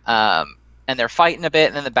 And they're fighting a bit,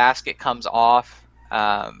 and then the basket comes off.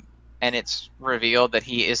 And it's revealed that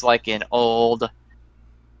he is like an old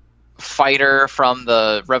fighter from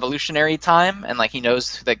the revolutionary time, and like he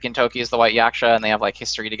knows that Gintoki is the White Yaksha, and they have like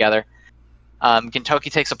history together.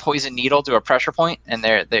 Gintoki takes a poison needle to a pressure point, and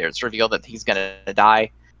it's revealed that he's gonna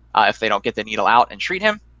die if they don't get the needle out and treat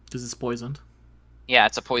him. Because it's poisoned. Yeah,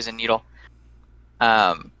 it's a poison needle.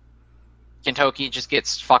 Gintoki just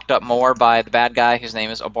gets fucked up more by the bad guy, whose name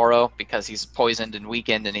is Oboro, because he's poisoned and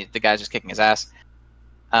weakened, and the guy's just kicking his ass.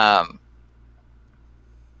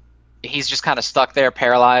 He's just kind of stuck there,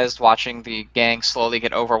 paralyzed, watching the gang slowly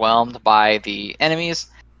get overwhelmed by the enemies.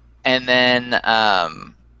 And then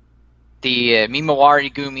the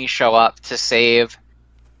Mimawari Gumi show up to save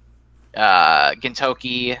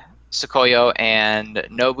Gintoki, Sukoyo, and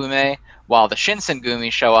Nobume, while the Shinsen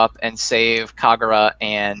Gumi show up and save Kagura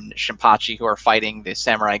and Shinpachi, who are fighting the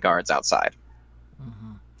samurai guards outside.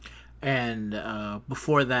 Mm-hmm. And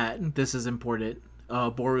before that, this is important,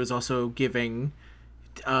 Boru is also giving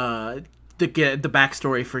the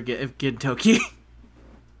backstory for Gintoki,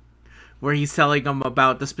 where he's telling them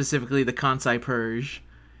about specifically the Kansai Purge,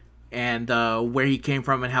 and where he came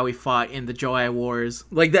from and how he fought in the Joai Wars.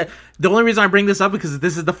 Like that. The only reason I bring this up is because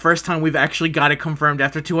this is the first time we've actually got it confirmed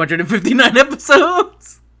after 259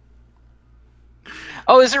 episodes.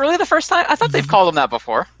 Oh, is it really the first time? I thought they've called him that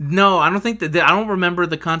before. No, I don't think that. I don't remember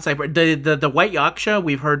the Kansai Purge. The White Yaksha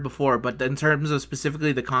we've heard before, but in terms of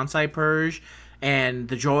specifically the Kansai Purge and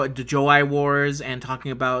the Joai Wars, and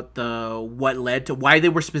talking about what led to why they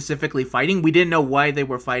were specifically fighting. We didn't know why they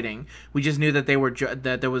were fighting. We just knew that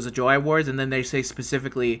that there was a Joai Wars, and then they say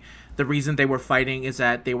specifically the reason they were fighting is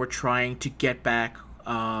that they were trying to get back.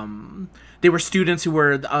 They were students who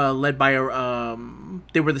were led by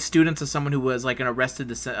they were the students of someone who was like an arrested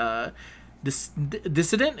dissident.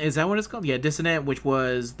 Is that what it's called? Yeah, dissident, which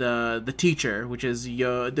was the teacher, which is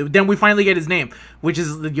then we finally get his name, which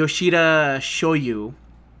is Yoshida Shoyu.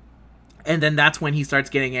 And then that's when he starts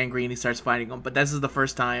getting angry and he starts fighting them. But this is the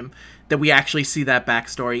first time that we actually see that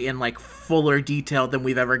backstory in like fuller detail than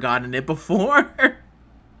we've ever gotten it before.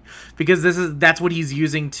 Because that's what he's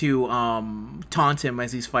using to taunt him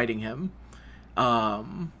as he's fighting him.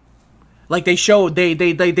 Like they show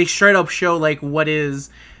they straight up show like what is,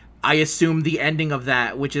 I assume, the ending of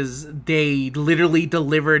that, which is they literally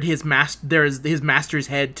delivered his master's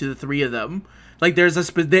head to the three of them. Like there's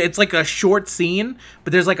it's like a short scene,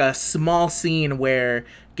 but there's like a small scene where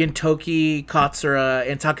Gintoki, Katsura,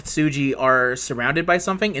 and Takatsuji are surrounded by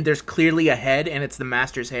something, and there's clearly a head, and it's the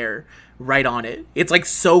master's hair right on it. It's like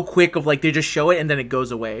so quick of like they just show it and then it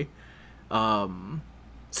goes away. So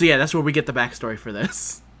yeah, that's where we get the backstory for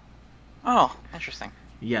this. Oh, interesting.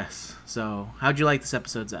 Yes. So how'd you like this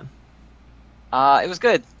episode, Zen? It was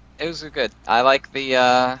good. It was good. I like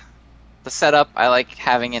the setup. I like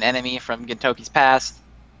having an enemy from Gintoki's past.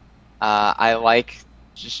 I like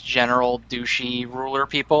just general douchey ruler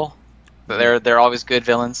people. They're always good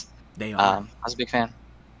villains. They are. I was a big fan.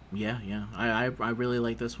 Yeah. I really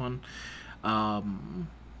like this one.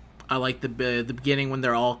 I like the beginning when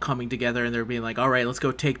they're all coming together and they're being like, all right, let's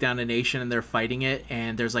go take down a nation, and they're fighting it.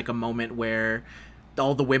 And there's like a moment where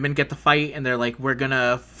all the women get to fight, and they're like, we're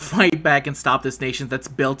gonna fight back and stop this nation that's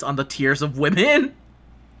built on the tears of women.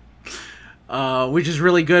 Which is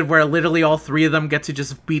really good, where literally all three of them get to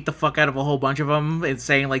just beat the fuck out of a whole bunch of them and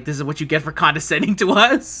saying, like, this is what you get for condescending to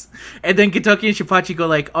us. And then Gintoki and Shippachi go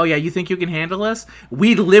like, oh yeah, you think you can handle us?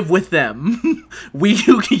 We live with them.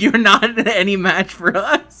 You're not any match for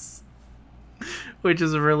us. Which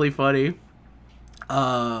is really funny.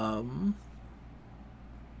 And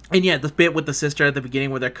yeah, the bit with the sister at the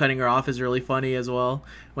beginning where they're cutting her off is really funny as well.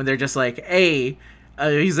 When they're just like, hey...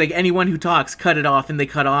 he's like, anyone who talks, cut it off, and they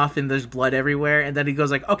cut off, and there's blood everywhere, and then he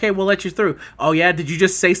goes like, okay, we'll let you through. Oh yeah, did you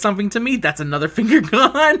just say something to me? That's another finger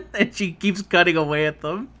gone. And she keeps cutting away at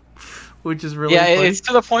them, which is really funny. It's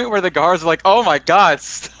to the point where the guards are like, oh my god,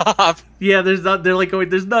 stop. Yeah, they're like going,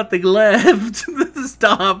 there's nothing left.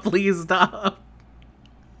 Stop, please stop.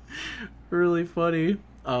 Really funny.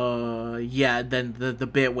 Yeah, then the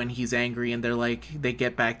bit when he's angry and they're like, they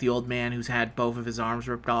get back the old man who's had both of his arms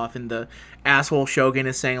ripped off, and the asshole Shogun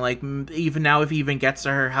is saying like, even now if he even gets to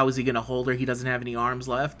her, how is he gonna hold her? He doesn't have any arms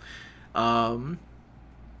left.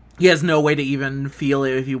 He has no way to even feel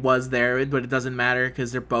it if he was there, but it doesn't matter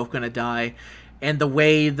because they're both gonna die. And the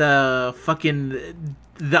way the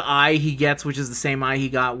eye he gets, which is the same eye he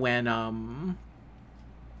got when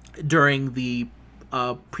during the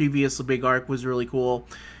previous big arc, was really cool.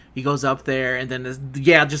 He goes up there, and then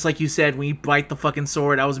just like you said, when you bite the fucking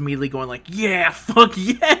sword, I was immediately going like, yeah, fuck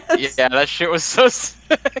yes. Yeah, that shit was so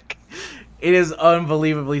sick. It is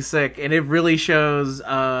unbelievably sick, and it really shows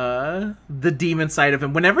the demon side of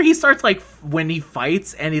him. Whenever he starts, like, when he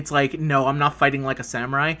fights, and it's like, no, I'm not fighting like a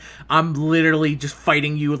samurai, I'm literally just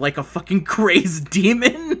fighting you like a fucking crazed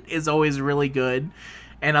demon, is always really good.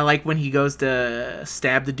 And I like when he goes to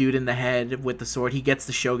stab the dude in the head with the sword, he gets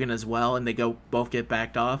the Shogun as well, and they both get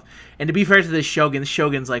backed off. And to be fair to the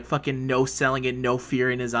Shogun's like fucking no-selling it, no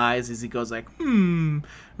fear in his eyes as he goes like,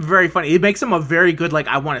 very funny. It makes him a very good, like,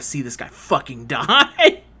 I want to see this guy fucking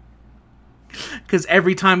die. Because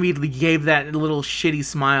every time he gave that little shitty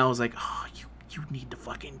smile, I was like, oh, you need to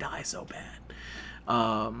fucking die so bad.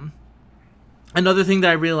 Another thing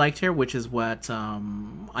that I really liked here, which is what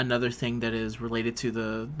another thing that is related to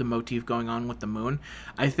the motif going on with the moon.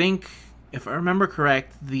 I think, if I remember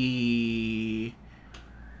correct, maybe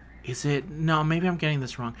I'm getting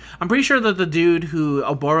this wrong. I'm pretty sure that the dude who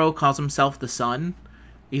Oboro calls himself the sun.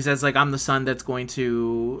 He says like, I'm the sun that's going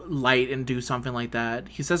to light and do something like that.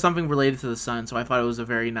 He says something related to the sun, so I thought it was a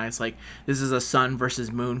very nice, like, this is a sun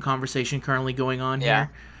versus moon conversation currently going on here.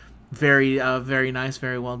 Very, very nice,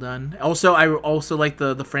 very well done. Also, I also like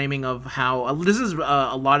the framing of how this is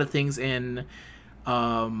a lot of things in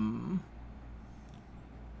Gintama,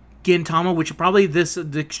 which probably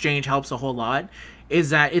the exchange helps a whole lot,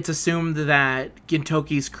 is that it's assumed that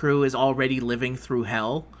Gintoki's crew is already living through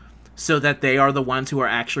hell, so that they are the ones who are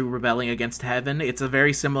actually rebelling against heaven. It's a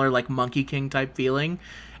very similar, like, Monkey King type feeling.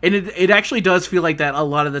 And it actually does feel like that a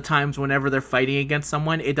lot of the times whenever they're fighting against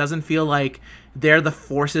someone. It doesn't feel like they're the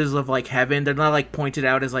forces of, like, heaven. They're not, like, pointed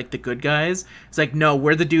out as, like, the good guys. It's like, no,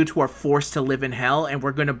 we're the dudes who are forced to live in hell, and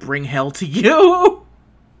we're going to bring hell to you.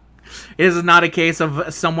 It is not a case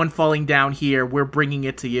of someone falling down here. We're bringing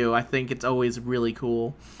it to you. I think it's always really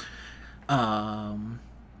cool.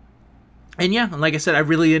 And yeah, like I said, I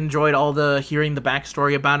really enjoyed hearing the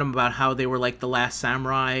backstory about them, about how they were, like, the last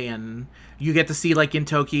samurai, and you get to see, like,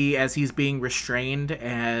 Gintoki as he's being restrained,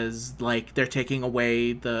 as, like, they're taking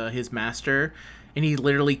away his master, and he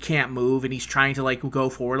literally can't move, and he's trying to, like, go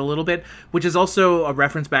forward a little bit, which is also a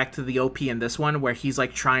reference back to the OP in this one, where he's,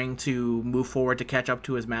 like, trying to move forward to catch up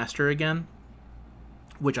to his master again,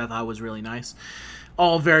 which I thought was really nice.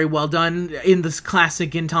 All very well done in this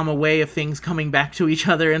classic Gintama way of things coming back to each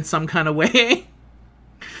other in some kind of way.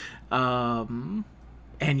 And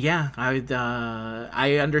yeah,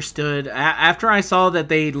 I understood after I saw that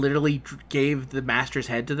they literally gave the master's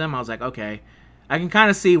head to them. I was like, okay, I can kind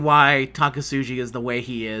of see why Takasuji is the way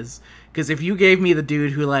he is. Because if you gave me the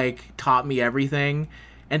dude who like taught me everything,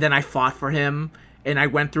 and then I fought for him, and I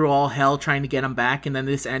went through all hell trying to get him back, and then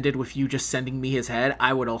this ended with you just sending me his head,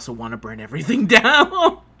 I would also want to burn everything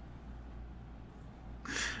down.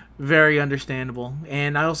 Very understandable.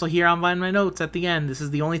 And I also hear on my notes at the end, this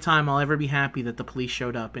is the only time I'll ever be happy that the police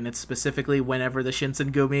showed up, and it's specifically whenever the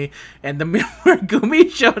Shinsengumi and the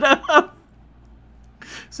Gumi showed up.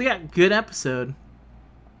 So yeah, good episode.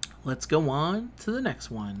 Let's go on to the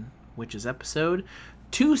next one, which is episode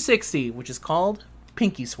 260, which is called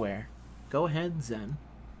Pinky Swear. Go ahead, Zen.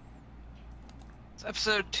 It's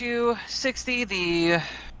episode 260, the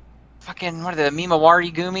fucking, what are the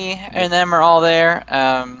Mimawari Gumi and them are all there.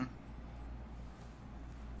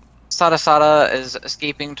 Sada is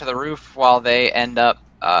escaping to the roof while they end up,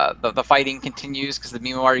 the fighting continues because the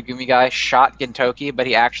Mimawari Gumi guy shot Gintoki, but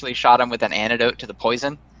he actually shot him with an antidote to the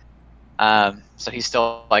poison. So he's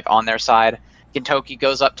still like on their side. Gintoki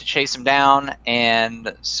goes up to chase him down, and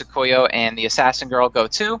Tsukuyo and the assassin girl go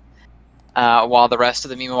too. While the rest of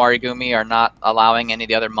the Mimawari Gumi are not allowing any of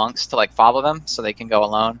the other monks to like follow them, so they can go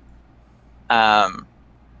alone.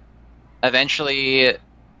 Eventually,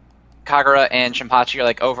 Kagura and Shinpachi are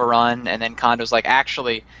like overrun, and then Kondo's like,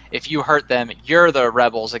 actually, if you hurt them, you're the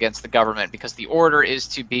rebels against the government, because the order is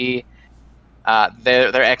to be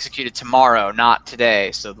they're executed tomorrow, not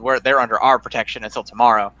today. So they're under our protection until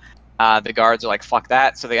tomorrow. The guards are like, fuck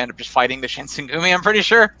that, so they end up just fighting the Shinsengumi, I'm pretty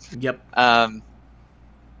sure. Yep.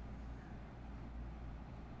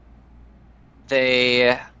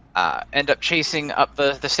 They end up chasing up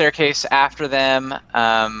the staircase after them,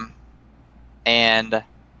 and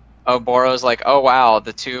Oboro's like, oh wow,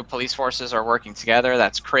 the two police forces are working together,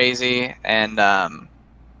 that's crazy, and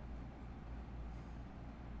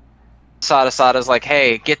Sada's like,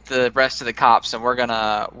 hey, get the rest of the cops and we're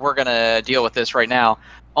gonna deal with this right now,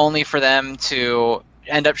 only for them to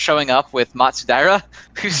end up showing up with Matsudaira,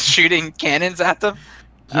 who's shooting cannons at them.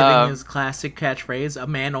 Giving his classic catchphrase, a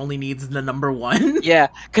man only needs the number one. Yeah,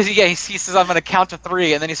 because he says, I'm going to count to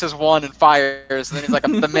 3, and then he says 1 and fires, and then he's like,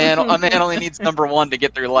 a man only needs number 1 to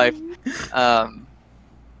get through life. And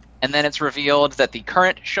then it's revealed that the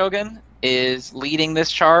current shogun is leading this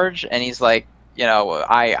charge, and he's like, you know,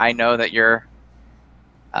 I know that you're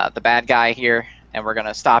the bad guy here, and we're going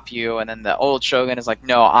to stop you. And then the old shogun is like,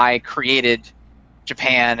 no, I created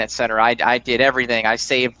Japan, etc. I did everything. I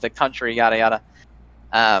saved the country, yada yada.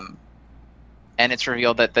 And it's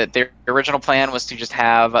revealed that the original plan was to just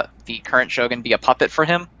have the current shogun be a puppet for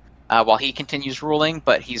him while he continues ruling,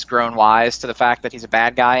 but he's grown wise to the fact that he's a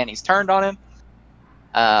bad guy and he's turned on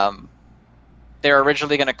him. They're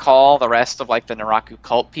originally going to call the rest of like the Naraku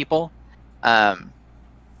cult people, but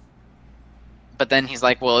then he's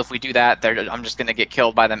like, well, if we do that, I'm just going to get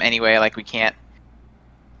killed by them anyway. Like we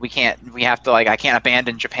have to, like, I can't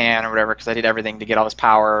abandon Japan or whatever because I did everything to get all this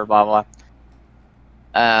power, blah blah.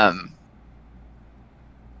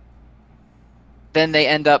 Then they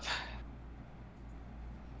end up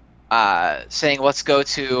saying, let's go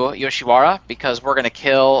to Yoshiwara because we're going to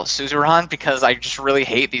kill Suzerain because I just really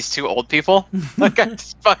hate these two old people. Like, I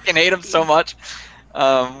just fucking hate them so much.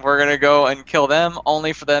 We're going to go and kill them,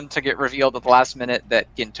 only for them to get revealed at the last minute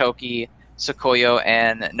that Gintoki, Tsukuyo,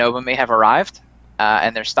 and Nobume have arrived,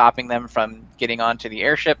 and they're stopping them from getting onto the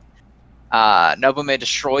airship. Nobume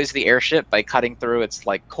destroys the airship by cutting through its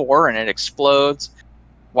like core, and it explodes,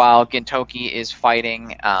 while Gintoki is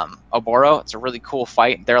fighting Oboro. It's a really cool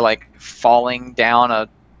fight. They're like falling down a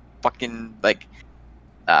fucking like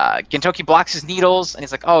Gintoki blocks his needles, and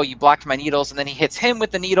he's like, oh, you blocked my needles, and then he hits him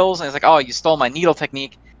with the needles, and he's like, oh, you stole my needle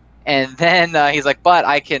technique, and then he's like, but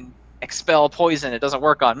I can expel poison, it doesn't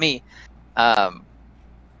work on me. And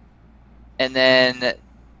then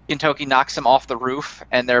Gintoki knocks him off the roof,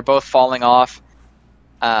 and they're both falling off.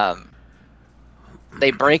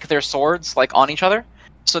 They break their swords like on each other,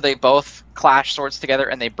 so they both clash swords together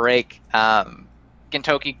and they break.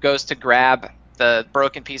 Gintoki goes to grab the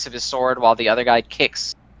broken piece of his sword while the other guy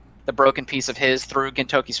kicks the broken piece of his through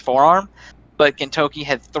Gintoki's forearm, but Gintoki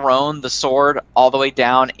had thrown the sword all the way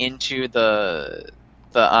down into the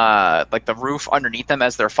roof underneath them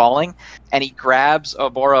as they're falling, and he grabs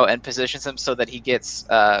Oboro and positions him so that he gets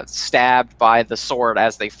stabbed by the sword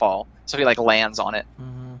as they fall. So he like lands on it.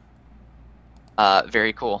 Mm-hmm.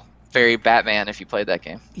 Very cool. very Batman if you played that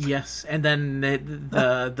game. Yes, and then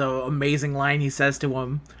the amazing line he says to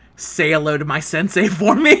him, "Say hello to my sensei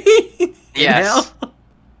for me." Yes.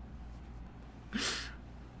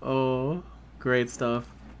 Oh, great stuff.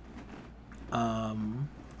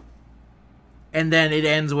 And then it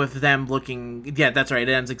ends with them looking. Yeah, that's right.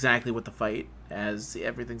 It ends exactly with the fight, as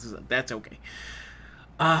everything's. That's okay.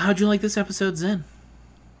 How'd you like this episode, Zen?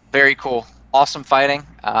 Very cool. Awesome fighting.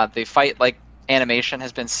 The fight like animation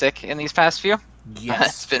has been sick in these past few.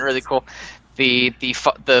 Yes, it's been really cool.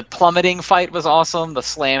 The plummeting fight was awesome. The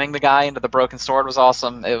slamming the guy into the broken sword was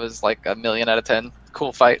awesome. It was like a 1,000,000 out of 10.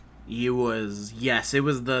 Cool fight. It was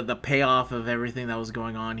the payoff of everything that was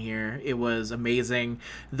going on here. It was amazing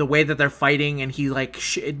the way that they're fighting, and he like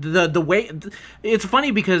the way it's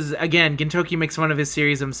funny because again Gintoki makes fun of his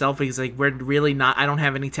series himself. He's like, we're really not. I don't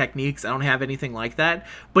have any techniques. I don't have anything like that.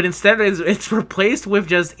 But instead, it's replaced with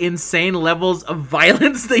just insane levels of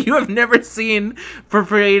violence that you have never seen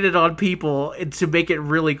perpetrated on people to make it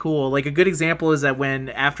really cool. Like a good example is that when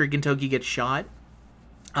after Gintoki gets shot,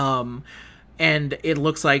 and it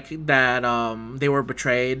looks like that they were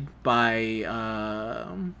betrayed by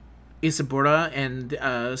Isabura, and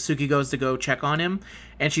Suki goes to go check on him,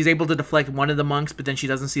 and she's able to deflect one of the monks, but then she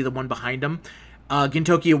doesn't see the one behind him.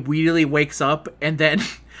 Gintoki immediately wakes up and then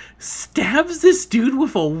stabs this dude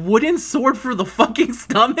with a wooden sword for the fucking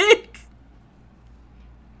stomach.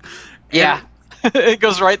 Yeah. It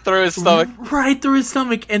goes right through his stomach. Right through his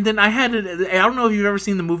stomach. And then I don't know if you've ever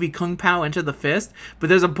seen the movie Kung Pao Enter the Fist, but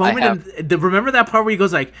there's a moment remember that part where he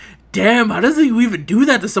goes like, damn, how does he even do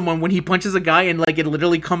that to someone when he punches a guy and like it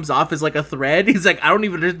literally comes off as like a thread? He's like, I don't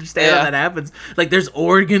even understand how that happens. Like there's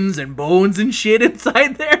organs and bones and shit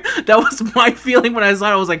inside there. That was my feeling when I saw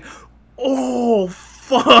it. I was like, oh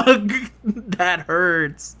fuck, that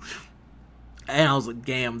hurts. And I was like,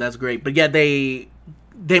 damn, that's great. But yeah,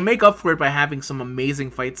 they make up for it by having some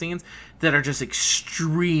amazing fight scenes that are just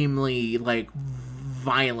extremely, like,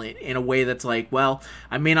 violent in a way that's like, well,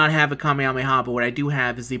 I may not have a Kamehameha, but what I do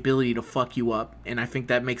have is the ability to fuck you up. And I think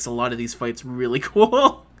that makes a lot of these fights really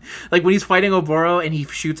cool. Like, when he's fighting Oboro and he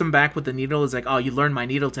shoots him back with the needle, it's like, oh, you learned my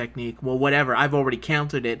needle technique. Well, whatever, I've already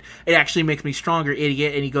countered it. It actually makes me stronger,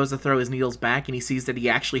 idiot. And he goes to throw his needles back, and he sees that he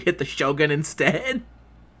actually hit the Shogun instead.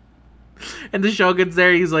 And the Shogun's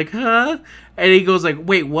there, he's like, huh? And he goes like,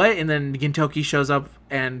 wait, what? And then Gintoki shows up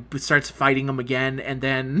and starts fighting him again, and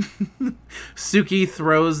then Suki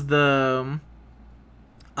throws the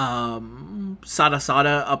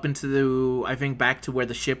Sada up into the, I think, back to where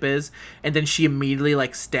the ship is, and then she immediately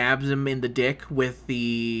like stabs him in the dick with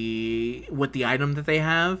the item that they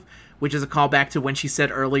have, which is a callback to when she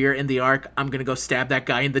said earlier in the arc, I'm gonna go stab that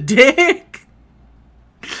guy in the dick.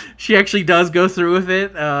 She actually does go through with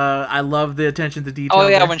it. I love the attention to detail. Oh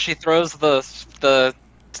yeah, there. when she throws the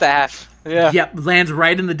staff. Yeah. Yep, lands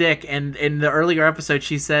right in the dick. And in the earlier episode,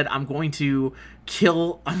 she said, I'm going to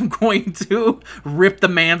rip the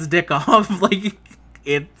man's dick off. Like,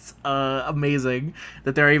 it's amazing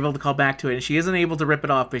that they're able to call back to it. And she isn't able to rip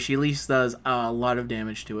it off, but she at least does a lot of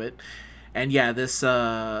damage to it. And yeah, this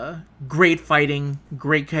great fighting,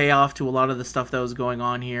 great payoff to a lot of the stuff that was going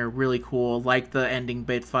on here. Really cool. Like the ending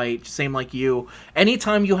bit fight. Same like you.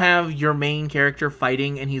 Anytime you have your main character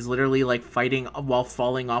fighting and he's literally like fighting while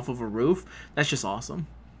falling off of a roof, that's just awesome.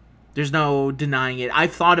 There's no denying it.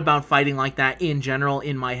 I've thought about fighting like that in general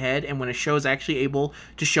in my head, and when a show's actually able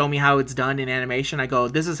to show me how it's done in animation, I go,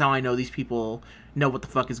 this is how I know these people know what the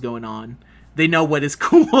fuck is going on. They know what is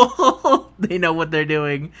cool. They know what they're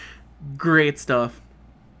doing. Great stuff.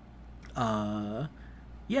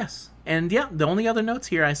 Yes. And yeah, the only other notes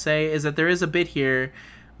here I say is that there is a bit here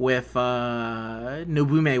with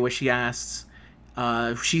Nobume where she asks,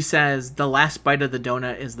 she says, the last bite of the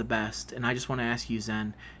donut is the best. And I just want to ask you,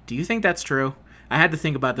 Zen, do you think that's true? I had to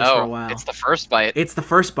think about this for a while. It's the first bite. It's the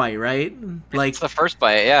first bite, right? Like, it's the first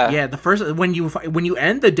bite, yeah. Yeah, the first, when you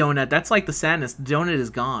end the donut, that's like the sadness. The donut is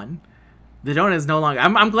gone. The donut is no longer...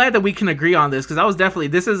 I'm glad that we can agree on this, because I was definitely...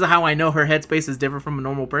 This is how I know her headspace is different from a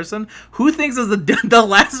normal person. Who thinks is the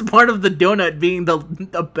last part of the donut being the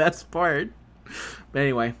best part? But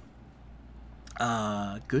anyway.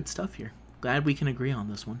 Good stuff here. Glad we can agree on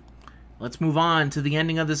this one. Let's move on to the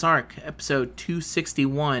ending of this arc. Episode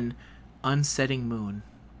 261, Unsetting Moon.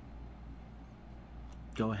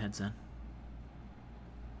 Go ahead, Zen.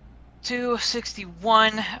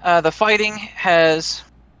 261. The fighting has...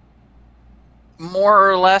 more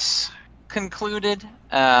or less concluded.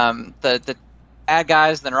 The bad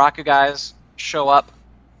guys, the Naraku guys, show up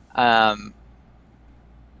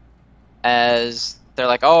as they're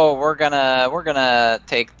like, "Oh, we're gonna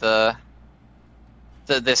take the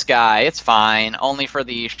this guy. It's fine. Only for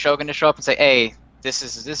the Shogun to show up and say, "Hey, this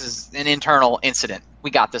is an internal incident.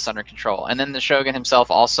 We got this under control." And then the Shogun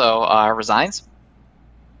himself also resigns,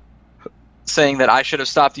 saying that I should have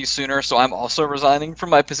stopped you sooner, so I'm also resigning from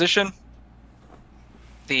my position.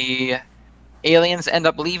 The aliens end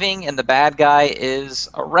up leaving, and the bad guy is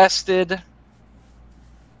arrested.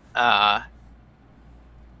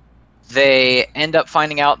 They end up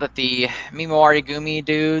finding out that the Mimawari Gumi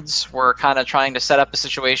dudes were kind of trying to set up a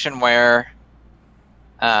situation where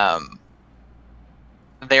their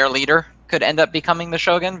leader could end up becoming the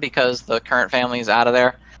Shogun because the current family is out of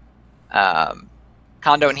there.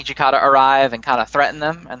 Kondo and Hichikata arrive and kind of threaten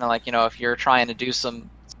them, and they're like, if you're trying to do some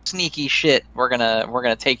sneaky shit, we're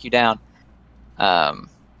gonna take you down. And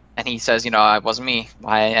he says, it wasn't me.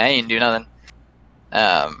 I didn't do nothing.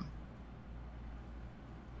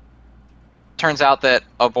 Turns out that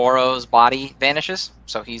Oboro's body vanishes,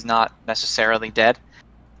 so he's not necessarily dead.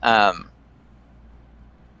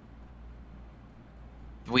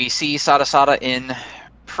 We see Sada in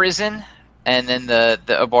prison, and then the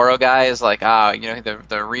Oboro guy is like,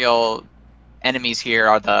 the real enemies here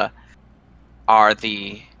are the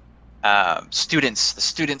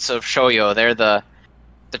students of Shoyo. They're the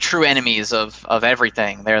true enemies of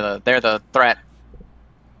everything. They're the threat.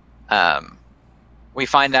 We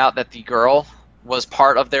find out that the girl was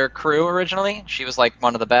part of their crew originally. She was like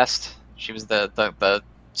one of the best. She was the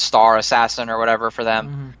star assassin or whatever for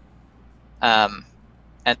them. Mm-hmm.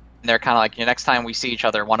 And they're kind of like, next time we see each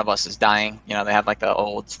other, one of us is dying. They have like the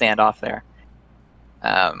old standoff there.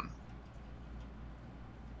 And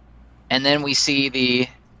then we see the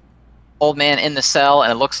old man in the cell,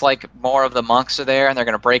 and it looks like more of the monks are there, and they're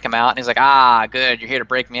going to break him out. And he's like, good, you're here to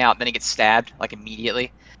break me out. And then he gets stabbed, like,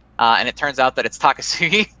 immediately. And it turns out that it's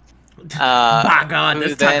Takasugi. My God,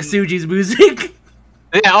 that's Takasugi's music.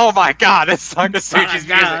 Yeah, oh my God, it's Takasugi's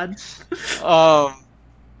music.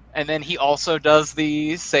 And then he also does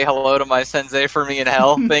the "say hello to my sensei for me in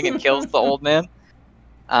hell" thing and kills the old man.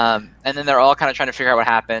 And then they're all kind of trying to figure out what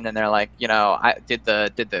happened, and they're like, did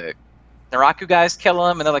the Naraku guys kill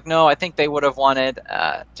him? And they're like, no, I think they would have wanted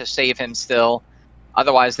to save him still.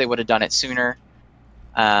 Otherwise, they would have done it sooner.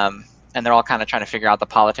 And they're all kind of trying to figure out the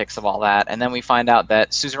politics of all that. And then we find out that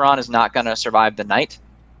Suzerain is not going to survive the night.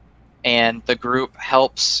 And the group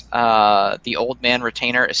helps the old man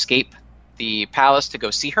retainer escape the palace to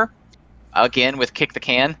go see her. Again, with kick the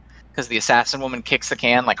can, because the assassin woman kicks the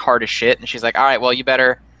can like hard as shit. And she's like, all right, well, you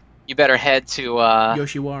better head to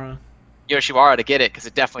Yoshiwara to get it, because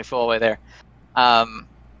it definitely flew away there.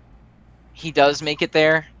 He does make it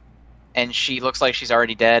there, and she looks like she's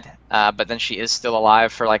already dead, but then she is still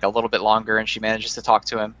alive for like a little bit longer, and she manages to talk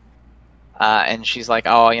to him. And she's like,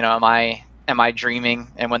 oh, am I dreaming?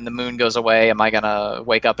 And when the moon goes away, am I gonna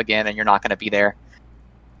wake up again and you're not gonna be there?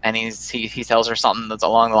 And he tells her something that's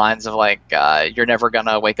along the lines of like, you're never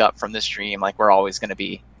gonna wake up from this dream. Like, we're always gonna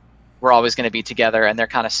be together. And they're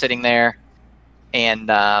kind of sitting there, and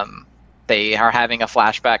they are having a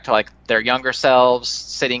flashback to like their younger selves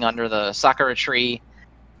sitting under the sakura tree,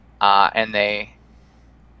 and they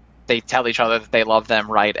tell each other that they love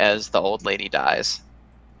them right as the old lady dies.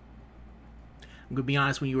 I'm gonna be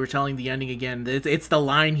honest, when you were telling the ending again, it's the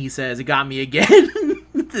line he says, "It got me again."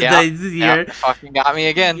 Yeah, fucking got me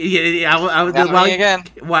again. Yeah, I was got me again.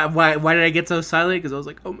 Why did I get so silent? Because I was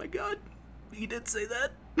like, oh my God, he did say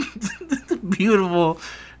that. Beautiful,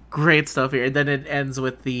 great stuff here. And then it ends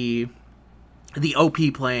with the OP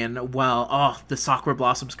playing while the Sakura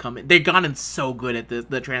Blossoms come in. They've gotten so good at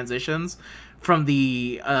the transitions from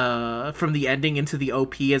the ending into the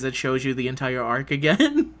OP as it shows you the entire arc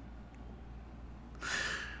again.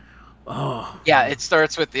 Oh yeah, it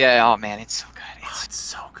starts with oh man, it's so good. It's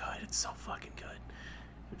so good. It's so fucking good.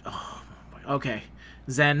 Oh, okay,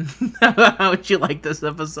 Zen, how would you like this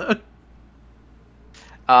episode?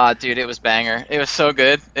 Dude, it was banger. It was so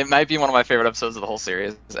good. It might be one of my favorite episodes of the whole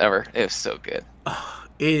series ever. It was so good.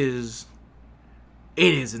 It is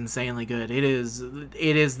insanely good. It is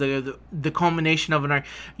the culmination of an arc.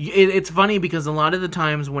 It's funny because a lot of the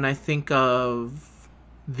times when I think of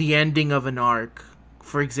the ending of an arc,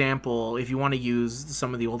 for example, if you want to use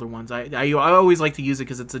some of the older ones, I always like to use it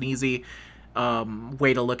because it's an easy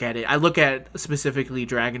way to look at it. I look at specifically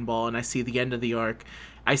Dragon Ball, and I see the end of the arc.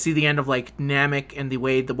 I see the end of like Namek, and the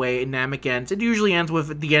way Namek ends. It usually ends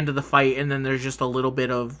with the end of the fight, and then there's just a little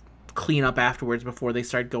bit of cleanup afterwards before they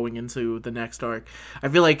start going into the next arc. I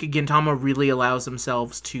feel like Gintama really allows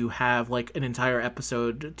themselves to have like an entire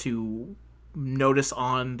episode to notice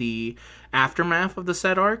on the aftermath of the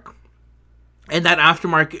said arc. And that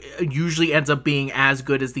aftermark usually ends up being as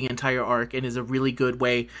good as the entire arc and is a really good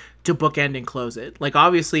way to bookend and close it. Like,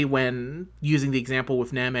 obviously, when using the example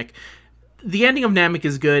with Namek, the ending of Namek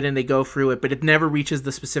is good and they go through it, but it never reaches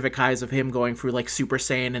the specific highs of him going through, like, Super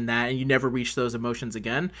Saiyan and that, and you never reach those emotions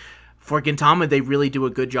again. For Gintama, they really do a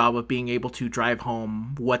good job of being able to drive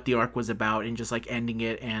home what the arc was about and just, like, ending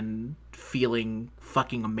it and feeling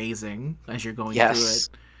fucking amazing as you're going through it.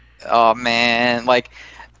 Oh, man. Like,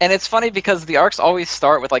 and it's funny because the arcs always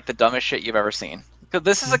start with, like, the dumbest shit you've ever seen. Because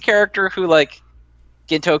this is a character who, like,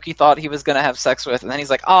 Gintoki thought he was going to have sex with, and then he's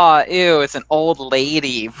like, "Ah, ew, it's an old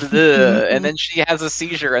lady." And then she has a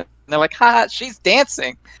seizure, and they're like, "Ha, she's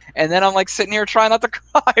dancing." And then I'm, like, sitting here trying not to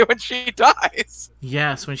cry when she dies.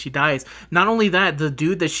 Yes, when she dies. Not only that, the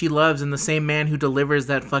dude that she loves and the same man who delivers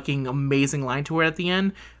that fucking amazing line to her at the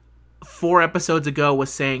end, 4 episodes ago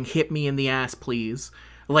was saying, "Hit me in the ass, please."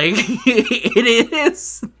 Like, it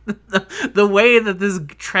is the way that this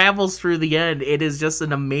travels through the end. It is just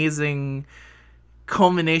an amazing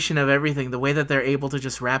culmination of everything. The way that they're able to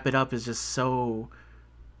just wrap it up is just so...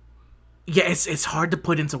 Yeah, it's hard to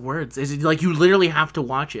put into words. It's like, you literally have to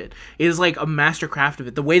watch it. It is like a mastercraft of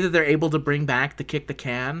it. The way that they're able to bring back the kick the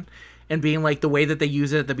can and being like, the way that they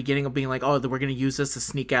use it at the beginning of being like, oh, we're going to use this to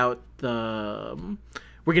sneak out the...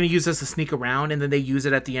 We're going to use this to sneak around, and then they use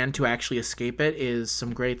it at the end to actually escape it, is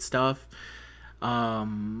some great stuff.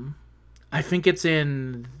 I think it's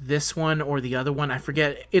in this one or the other one. I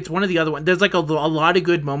forget. It's one of the other ones. There's like a lot of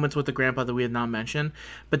good moments with the grandpa that we have not mentioned.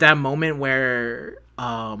 But that moment where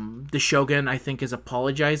the Shogun, I think, is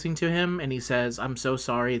apologizing to him, and he says, "I'm so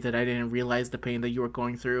sorry that I didn't realize the pain that you were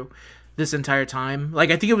going through this entire time."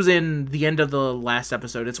 Like, I think it was in the end of the last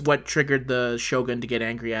episode. It's what triggered the Shogun to get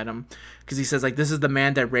angry at him. Because he says, like, "This is the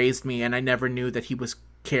man that raised me, and I never knew that he was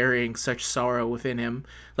carrying such sorrow within him."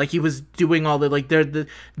 Like, he was doing all the, like,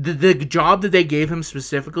 the job that they gave him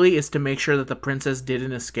specifically is to make sure that the princess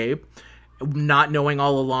didn't escape, not knowing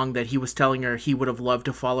all along that he was telling her he would have loved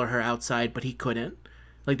to follow her outside, but he couldn't.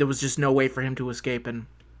 Like, there was just no way for him to escape. And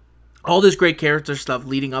all this great character stuff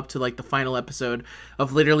leading up to, like, the final episode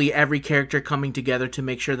of literally every character coming together to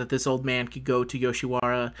make sure that this old man could go to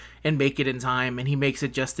Yoshiwara and make it in time, and he makes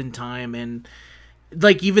it just in time. And,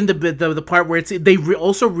 like, even the part where they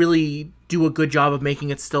also really do a good job of making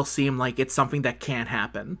it still seem like it's something that can't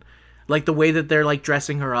happen. Like, the way that they're, like,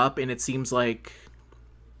 dressing her up, and it seems like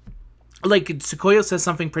Tsukuyo says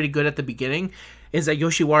something pretty good at the beginning, is that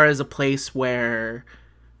Yoshiwara is a place where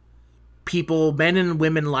people, men and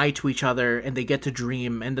women, lie to each other, and they get to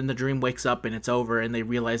dream, and then the dream wakes up and it's over, and they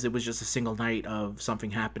realize it was just a single night of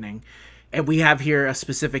something happening. And we have here a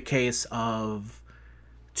specific case of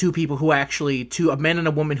two people who actually, a man and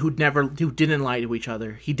a woman who didn't lie to each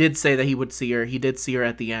other. He did say that he would see her. He did see her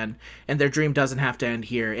at the end, and their dream doesn't have to end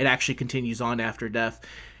here. It actually continues on after death,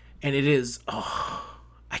 and it is,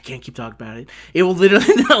 I can't keep talking about it. It will literally,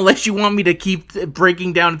 unless you want me to keep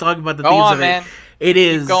breaking down and talking about the themes of it. Man. It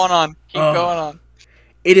is... Keep going on. Keep going on.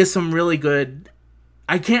 It is some really good...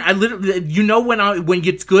 I literally... You know when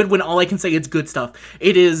it's good, when all I can say is good stuff.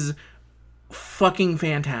 It is fucking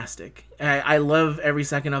fantastic. I love every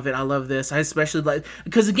second of it. I love this. I especially like...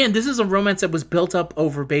 Because, again, this is a romance that was built up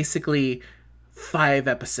over basically 5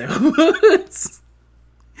 episodes.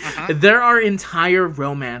 There are entire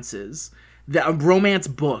romances... romance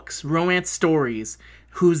books, romance stories,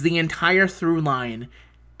 whose the entire through line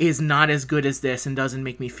is not as good as this and doesn't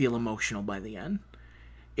make me feel emotional by the end.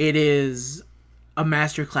 It is a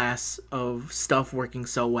masterclass of stuff working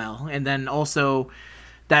so well. And then also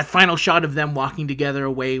that final shot of them walking together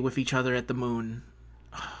away with each other at the moon.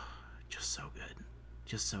 Just so good.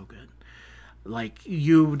 Just so good. Like,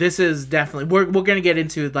 this is definitely, we're gonna get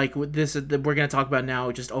into, like, this is, we're gonna talk about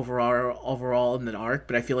now just overall in the arc,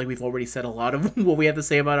 but I feel like we've already said a lot of what we have to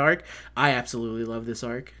say about arc. I absolutely love this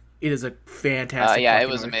arc. It is a fantastic it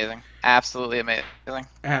was arc. Amazing. Absolutely amazing.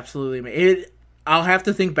 Absolutely amazing. I'll have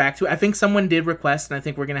to think back to it. I think someone did request, and I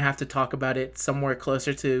think we're gonna have to talk about it somewhere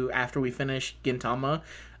closer to after we finish Gintama,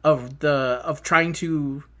 of trying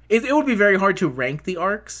to, it would be very hard to rank the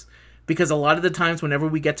arcs, because a lot of the times whenever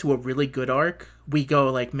we get to a really good arc, we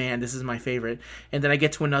go like, man, this is my favorite. And then I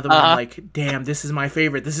get to another one like, damn, this is my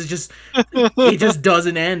favorite. This is just, it just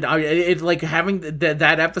doesn't end. It like having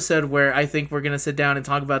that episode where I think we're going to sit down and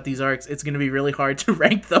talk about these arcs, it's going to be really hard to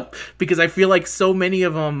rank them, because I feel like so many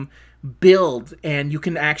of them build, and you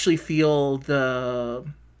can actually feel the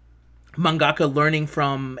mangaka learning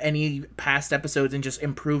from any past episodes and just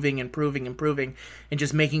improving and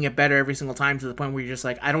just making it better every single time, to the point where you're just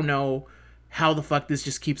like, I don't know how the fuck this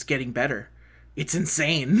just keeps getting better. It's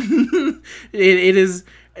insane. It is.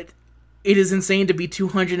 it is insane to be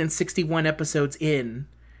 261 episodes in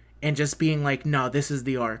and just being like, no, this is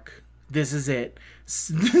the arc. This is it.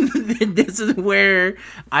 This is where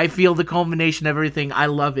I feel the culmination of everything. I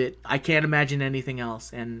love it. I can't imagine anything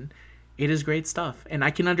else. And it is great stuff. And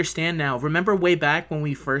I can understand now. Remember way back when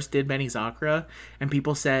we first did Benny Zakura and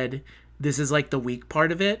people said this is like the weak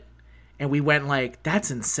part of it? And we went like,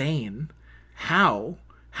 that's insane. How?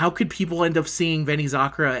 How could people end up seeing Benny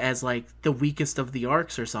Zakura as like the weakest of the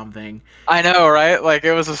arcs or something? I know, right? Like,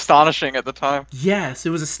 it was astonishing at the time. Yes,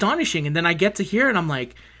 it was astonishing. And then I get to hear it and I'm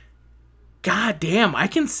like, God damn, I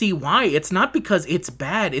can see why. It's not because it's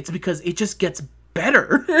bad, it's because it just gets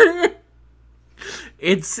better.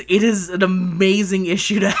 It is an amazing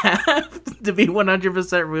issue to have, to be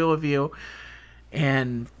 100% real with you.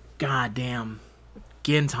 And god damn,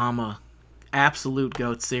 Gintama. Absolute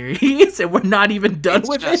GOAT series, and we're not even done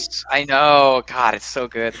with it. I know, God, it's so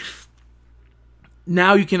good.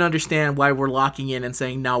 Now you can understand why we're locking in and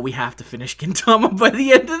saying, no, we have to finish Gintama by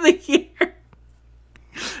the end of the year.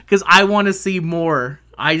 Because I want to see more.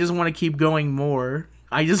 I just want to keep going more.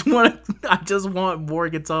 I just want more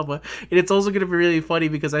Gintama. And it's also going to be really funny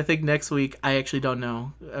because I think next week, I actually don't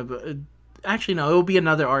know. Actually, no, it will be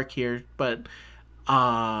another arc here, but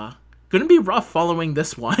gonna be rough following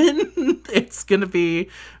this one. It's gonna be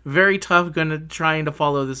very tough trying to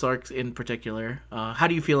follow this arc in particular. How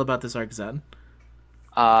do you feel about this arc, Zen?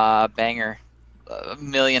 Banger.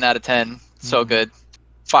 1,000,000 out of 10. So good.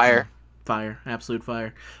 Fire. Fire. Absolute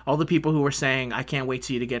fire. All the people who were saying, I can't wait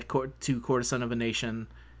till you to get to Courtesan of a Nation.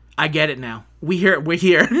 I get it now. We're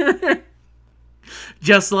here.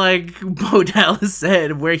 Just like Bo Dallas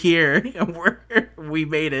said, we're here. And we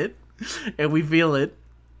made it. And we feel it.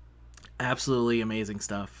 Absolutely amazing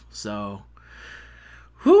stuff. So,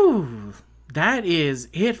 whew, that is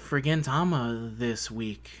it for Gintama this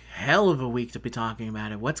week. Hell of a week to be talking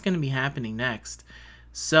about it. What's going to be happening next?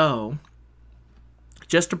 So,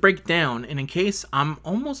 just to break down, and in case I'm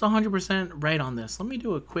almost 100% right on this, let me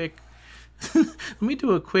do a quick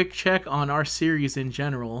check on our series in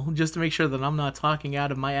general, just to make sure that I'm not talking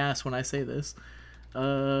out of my ass when I say this.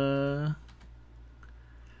 Okay,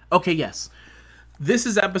 yes. This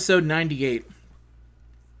is episode 98.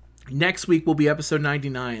 Next week will be episode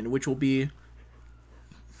 99, which will be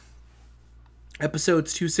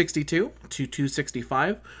episodes 262 to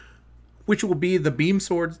 265, which will be the Beam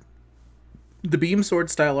Sword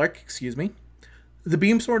style arc, excuse me. The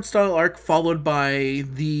Beam Sword style arc followed by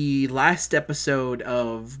the last episode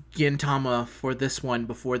of Gintama for this one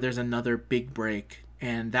before there's another big break.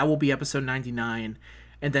 And that will be episode 99.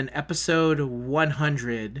 And then episode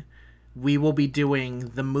 100, we will be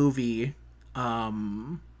doing the movie,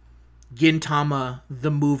 Gintama,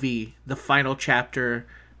 the movie, the final chapter,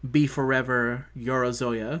 Be Forever,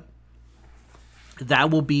 Yorozoya.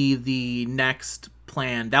 That will be the next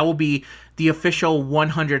plan. That will be the official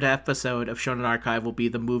 100th episode of Shonen Archive, will be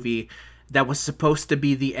the movie that was supposed to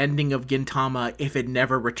be the ending of Gintama if it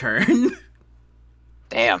never returned.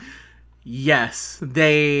 Damn. Yes.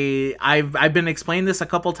 I've been explaining this a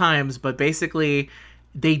couple times, but basically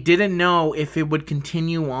they didn't know if it would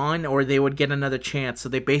continue on or they would get another chance. So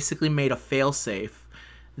they basically made a failsafe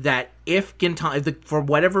that if Gintama, for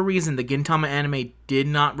whatever reason, the Gintama anime did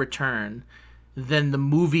not return, then the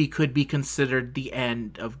movie could be considered the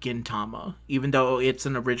end of Gintama. Even though it's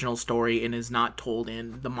an original story and is not told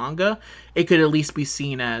in the manga, it could at least be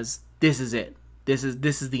seen as, this is it. This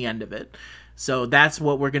is the end of it. So that's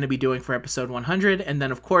what we're going to be doing for episode 100. And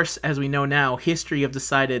then, of course, as we know now, History have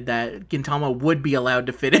decided that Gintama would be allowed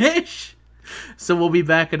to finish. So we'll be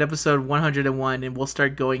back at episode 101 and we'll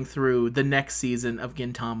start going through the next season of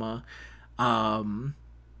Gintama. And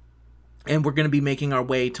we're going to be making our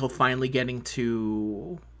way till finally getting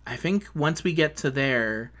to, I think once we get to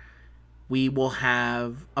there, we will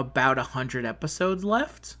have about 100 episodes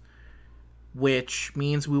left, which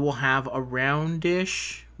means we will have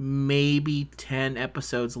around-ish, maybe 10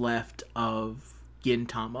 episodes left of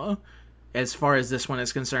Gintama, as far as this one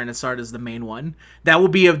is concerned, as far as the main one. That will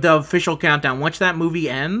be the official countdown. Once that movie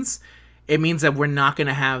ends, it means that we're not going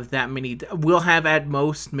to have that many. We'll have at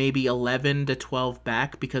most maybe 11 to 12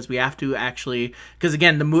 back, because we have to actually, because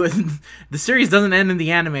again, the series doesn't end in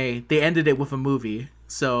the anime. They ended it with a movie.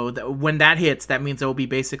 So when that hits, that means there will be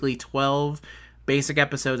basically 12 basic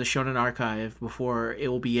episodes of Shonen Archive before it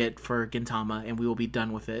will be it for Gintama, and we will be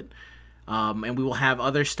done with it. And we will have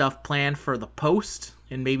other stuff planned for the post,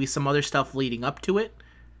 and maybe some other stuff leading up to it.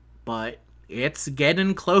 But it's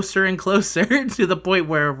getting closer and closer to the point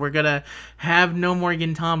where we're gonna have no more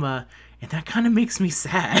Gintama, and that kind of makes me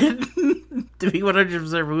sad. To be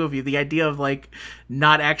 100% real with you, the idea of like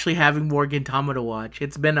not actually having more Gintama to watch,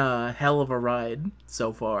 it's been a hell of a ride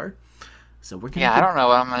so far. So we're gonna. Yeah, I don't know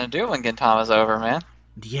what I'm gonna do when Gintama's over, man.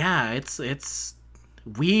 Yeah, it's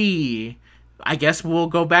we. I guess we'll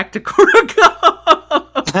go back to Kuroko.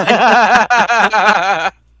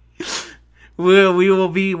 We will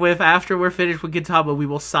be with after we're finished with Gintama, we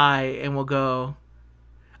will sigh and we'll go.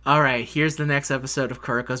 All right, here's the next episode of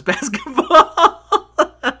Kuroko's Basketball.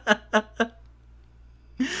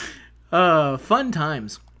 Fun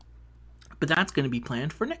times. But that's going to be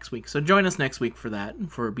planned for next week. So join us next week for that,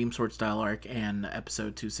 for Beam Sword Style Arc and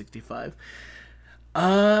episode 265.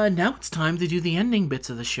 Now it's time to do the ending bits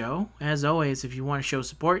of the show. As always, if you want to show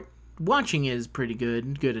support, watching is pretty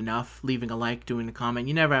good enough. Leaving a like, doing a comment.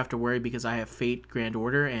 You never have to worry because I have Fate Grand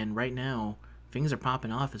Order, and right now, things are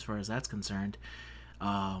popping off as far as that's concerned.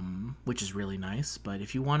 Which is really nice. But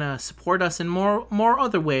if you want to support us in more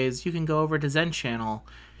other ways, you can go over to Zen's channel,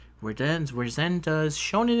 where Zen does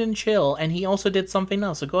Shonen and Chill, and he also did something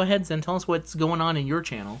else. So go ahead, Zen, tell us what's going on in your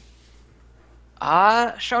channel.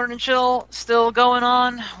 Shonen and Chill still going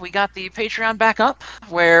on. We got the Patreon back up,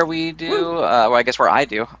 where we do, well, I guess where I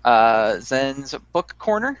do, Zen's Book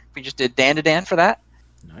Corner. We just did Dan to Dan for that.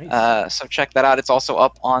 Nice. So check that out. It's also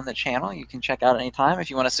up on the channel. You can check out anytime. If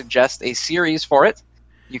you want to suggest a series for it,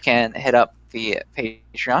 you can hit up the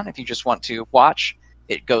Patreon. If you just want to watch,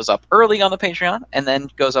 it goes up early on the Patreon and then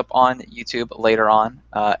goes up on YouTube later on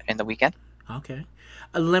in the weekend. Okay.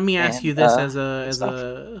 Let me ask you this as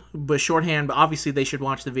a shorthand, but obviously they should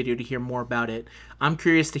watch the video to hear more about it. I'm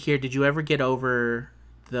curious to hear, did you ever get over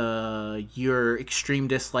your extreme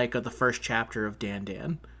dislike of the first chapter of Dan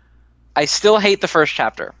Dan? I still hate the first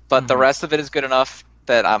chapter, but the rest of it is good enough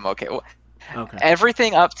that I'm okay. Okay.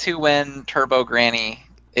 Everything up to when Turbo Granny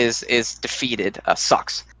is defeated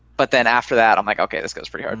sucks. But then after that, I'm like, okay, this goes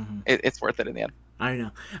pretty hard. It's worth it in the end. I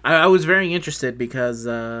know. I was very interested because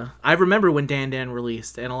I remember when Dan Dan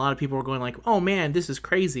released, and a lot of people were going like, "Oh man, this is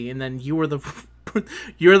crazy," and then you were the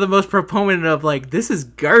most proponent of like, "This is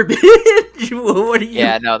garbage." What are you?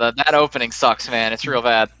 Yeah, no, that opening sucks, man. It's real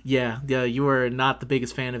bad. Yeah, you were not the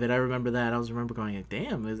biggest fan of it. I remember that. I remember going like,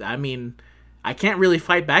 "Damn." I mean, I can't really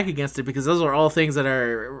fight back against it because those are all things that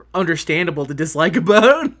are understandable to dislike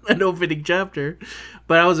about an opening chapter.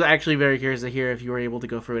 But I was actually very curious to hear if you were able to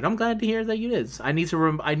go through it. I'm glad to hear that you did. I need to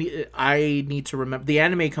remember. The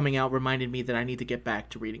anime coming out reminded me that I need to get back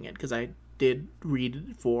to reading it because I did read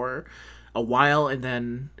it for a while, and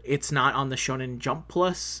then it's not on the Shonen Jump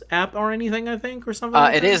Plus app or anything, I think, or something.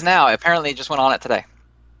 It is now. Apparently, it just went on it today.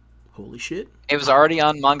 Holy shit! It was already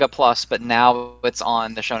on Manga Plus, but now it's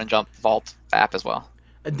on the Shonen Jump Vault app as well.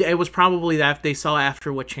 It was probably that they saw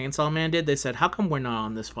after what Chainsaw Man did. They said, "How come we're not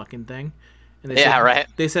on this fucking thing?" And they said, right.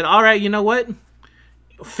 They said, "All right, you know what?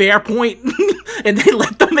 Fair point," and they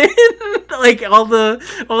let them in. Like all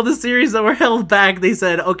the series that were held back, they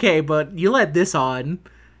said, "Okay, but you let this on,"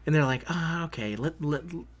 and they're like, okay, let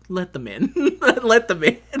them in, let them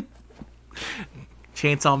in."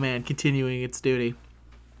 Chainsaw Man continuing its duty.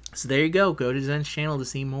 So there you go. Go to Zen's channel to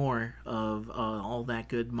see more of all that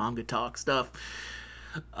good manga talk stuff.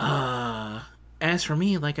 As for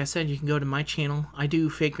me, like I said, you can go to my channel. I do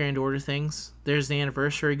Fake Grand Order things. There's the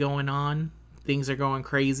anniversary going on. Things are going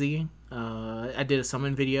crazy. I did a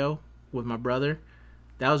summon video with my brother.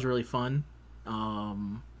 That was really fun.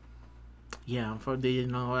 Yeah,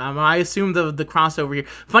 I assume the crossover here.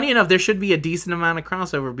 Funny enough, there should be a decent amount of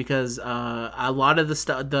crossover because a lot of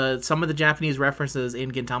some of the Japanese references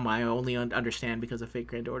in Gintama I only understand because of Fate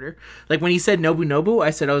Grand Order. Like when he said Nobu,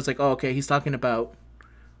 I was like, oh, okay, he's talking about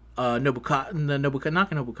Nobukatsu.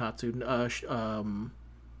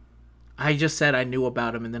 I just said I knew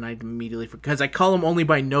about him, and then I immediately because I call him only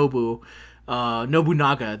by Nobu.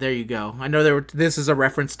 Nobunaga, there you go. I know this is a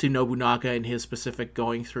reference to Nobunaga and his specific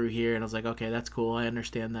going through here, and I was like, okay, that's cool. I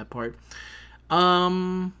understand that part.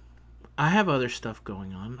 I have other stuff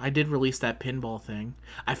going on. I did release that pinball thing.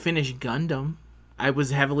 I finished Gundam. I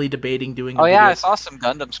was heavily debating doing. Oh yeah, I saw some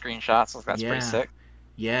Gundam screenshots. That's pretty sick.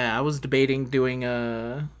 Yeah, I was debating doing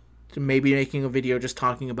maybe making a video just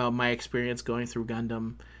talking about my experience going through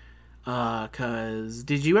Gundam. Cause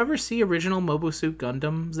did you ever see original Mobile Suit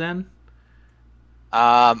Gundam, Zen?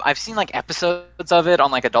 I've seen like episodes of it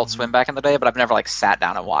on like Adult Swim back in the day, but I've never like sat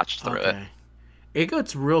down and watched through it. It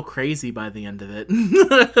gets real crazy by the end of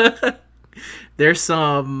it. There's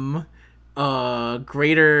some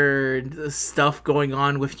greater stuff going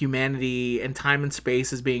on with humanity, and time and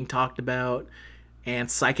space is being talked about, and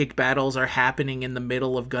psychic battles are happening in the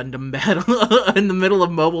middle of Gundam battle, in the middle of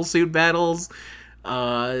Mobile Suit battles.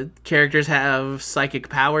 Characters have psychic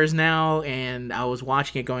powers now, and I was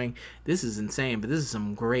watching it going, this is insane, but this is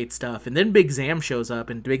some great stuff. And then Big Zam shows up,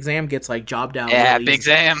 and Big Zam gets like jobbed out. Yeah, really Big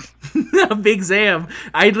Zam. Big Zam.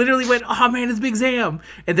 I literally went, oh man, it's Big Zam.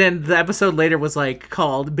 And then the episode later was like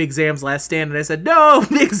called Big Zam's Last Stand, and I said, no,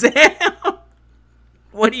 Big Zam.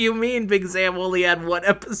 What do you mean Big Zam only had one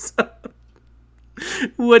episode?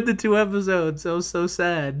 What the 2 episodes? So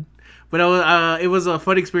sad. But it was a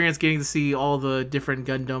fun experience getting to see all the different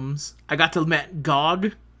Gundams. I got to meet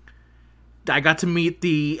Gog. I got to meet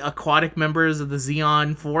the aquatic members of the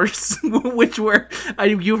Zeon Force, which were...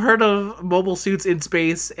 you've heard of mobile suits in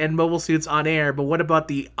space and mobile suits on air, but what about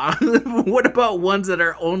the... what about ones that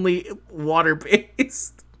are only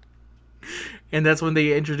water-based? And that's when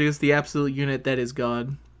they introduced the absolute unit that is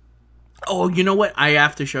God. Oh, you know what? I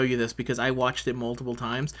have to show you this because I watched it multiple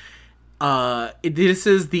times. This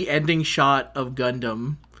is the ending shot of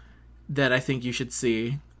Gundam that I think you should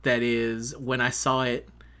see. That is, when I saw it,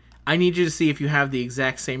 I need you to see if you have the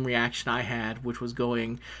exact same reaction I had, which was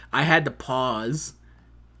going, I had to pause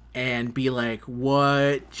and be like,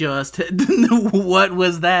 what just, what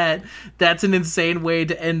was that? That's an insane way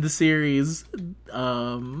to end the series.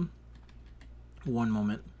 One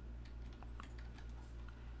moment.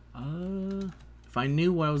 If I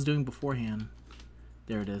knew what I was doing beforehand.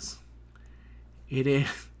 There it is. It is.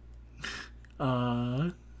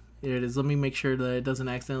 There it is. Let me make sure that it doesn't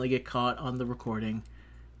accidentally get caught on the recording.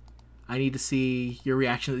 I need to see your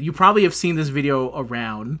reaction. You probably have seen this video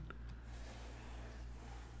around.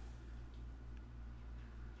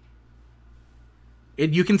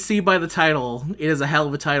 You can see by the title, it is a hell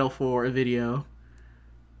of a title for a video.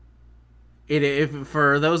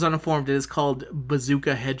 For those uninformed, it is called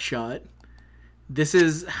Bazooka Headshot. This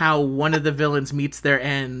is how one of the villains meets their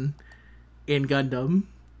end in Gundam.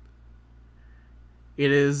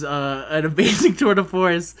 It is an amazing tour de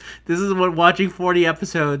force. This is what watching 40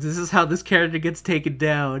 episodes. This is how this character gets taken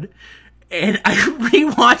down. And I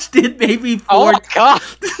rewatched it maybe 4 Oh my god!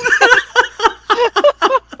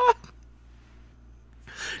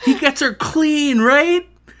 He gets her clean, right?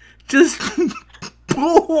 Just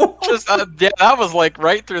Just yeah, that was like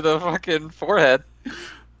right through the fucking forehead.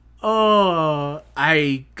 Oh,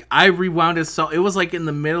 I rewound it, so it was like in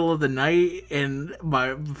the middle of the night, and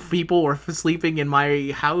my people were sleeping in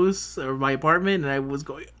my house or my apartment, and I was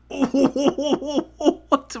going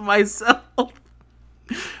to myself.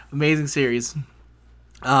 Amazing series.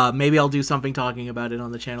 Maybe I'll do something talking about it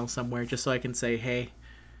on the channel somewhere, just so I can say, hey,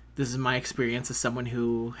 this is my experience as someone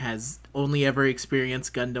who has only ever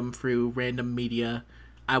experienced Gundam through random media.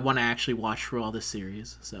 I want to actually watch through all this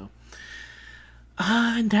series, so.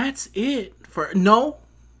 And that's it for... No,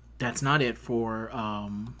 that's not it for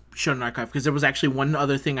Shonen Archive, because there was actually one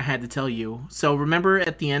other thing I had to tell you. So remember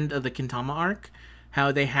at the end of the Gintama arc,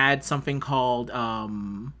 how they had something called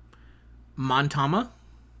Montama?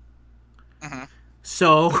 Mm-hmm.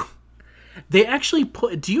 So they actually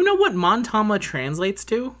put... Do you know what Montama translates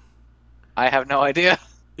to? I have no idea.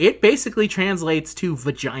 It basically translates to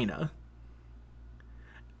vagina.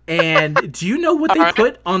 And do you know what they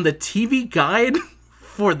put on the TV guide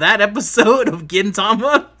for that episode of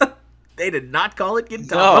Gintama? They did not call it Gintama.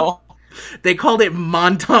 No. They called it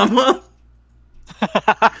Montama.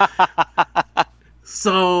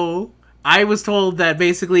 So I was told that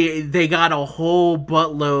basically they got a whole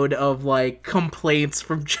buttload of like complaints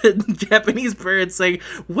from Japanese parents saying,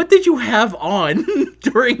 "What did you have on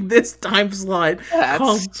during this time slot?"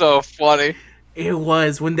 That's so funny. It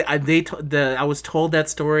was when I was told that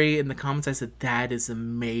story in the comments. I said, "That is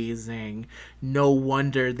amazing. No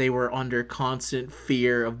wonder they were under constant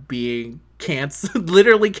fear of being canceled,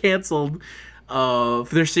 literally canceled, for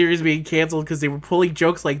their series being canceled because they were pulling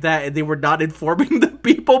jokes like that and they were not informing the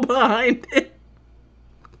people behind it."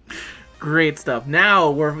 Great stuff.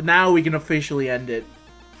 Now we can officially end it.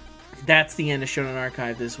 That's the end of Shonen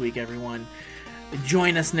Archive this week, everyone.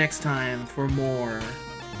 Join us next time for more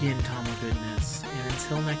Gintama goodness. And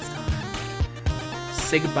until next time,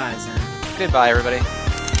 say goodbye, Zen. Goodbye, everybody.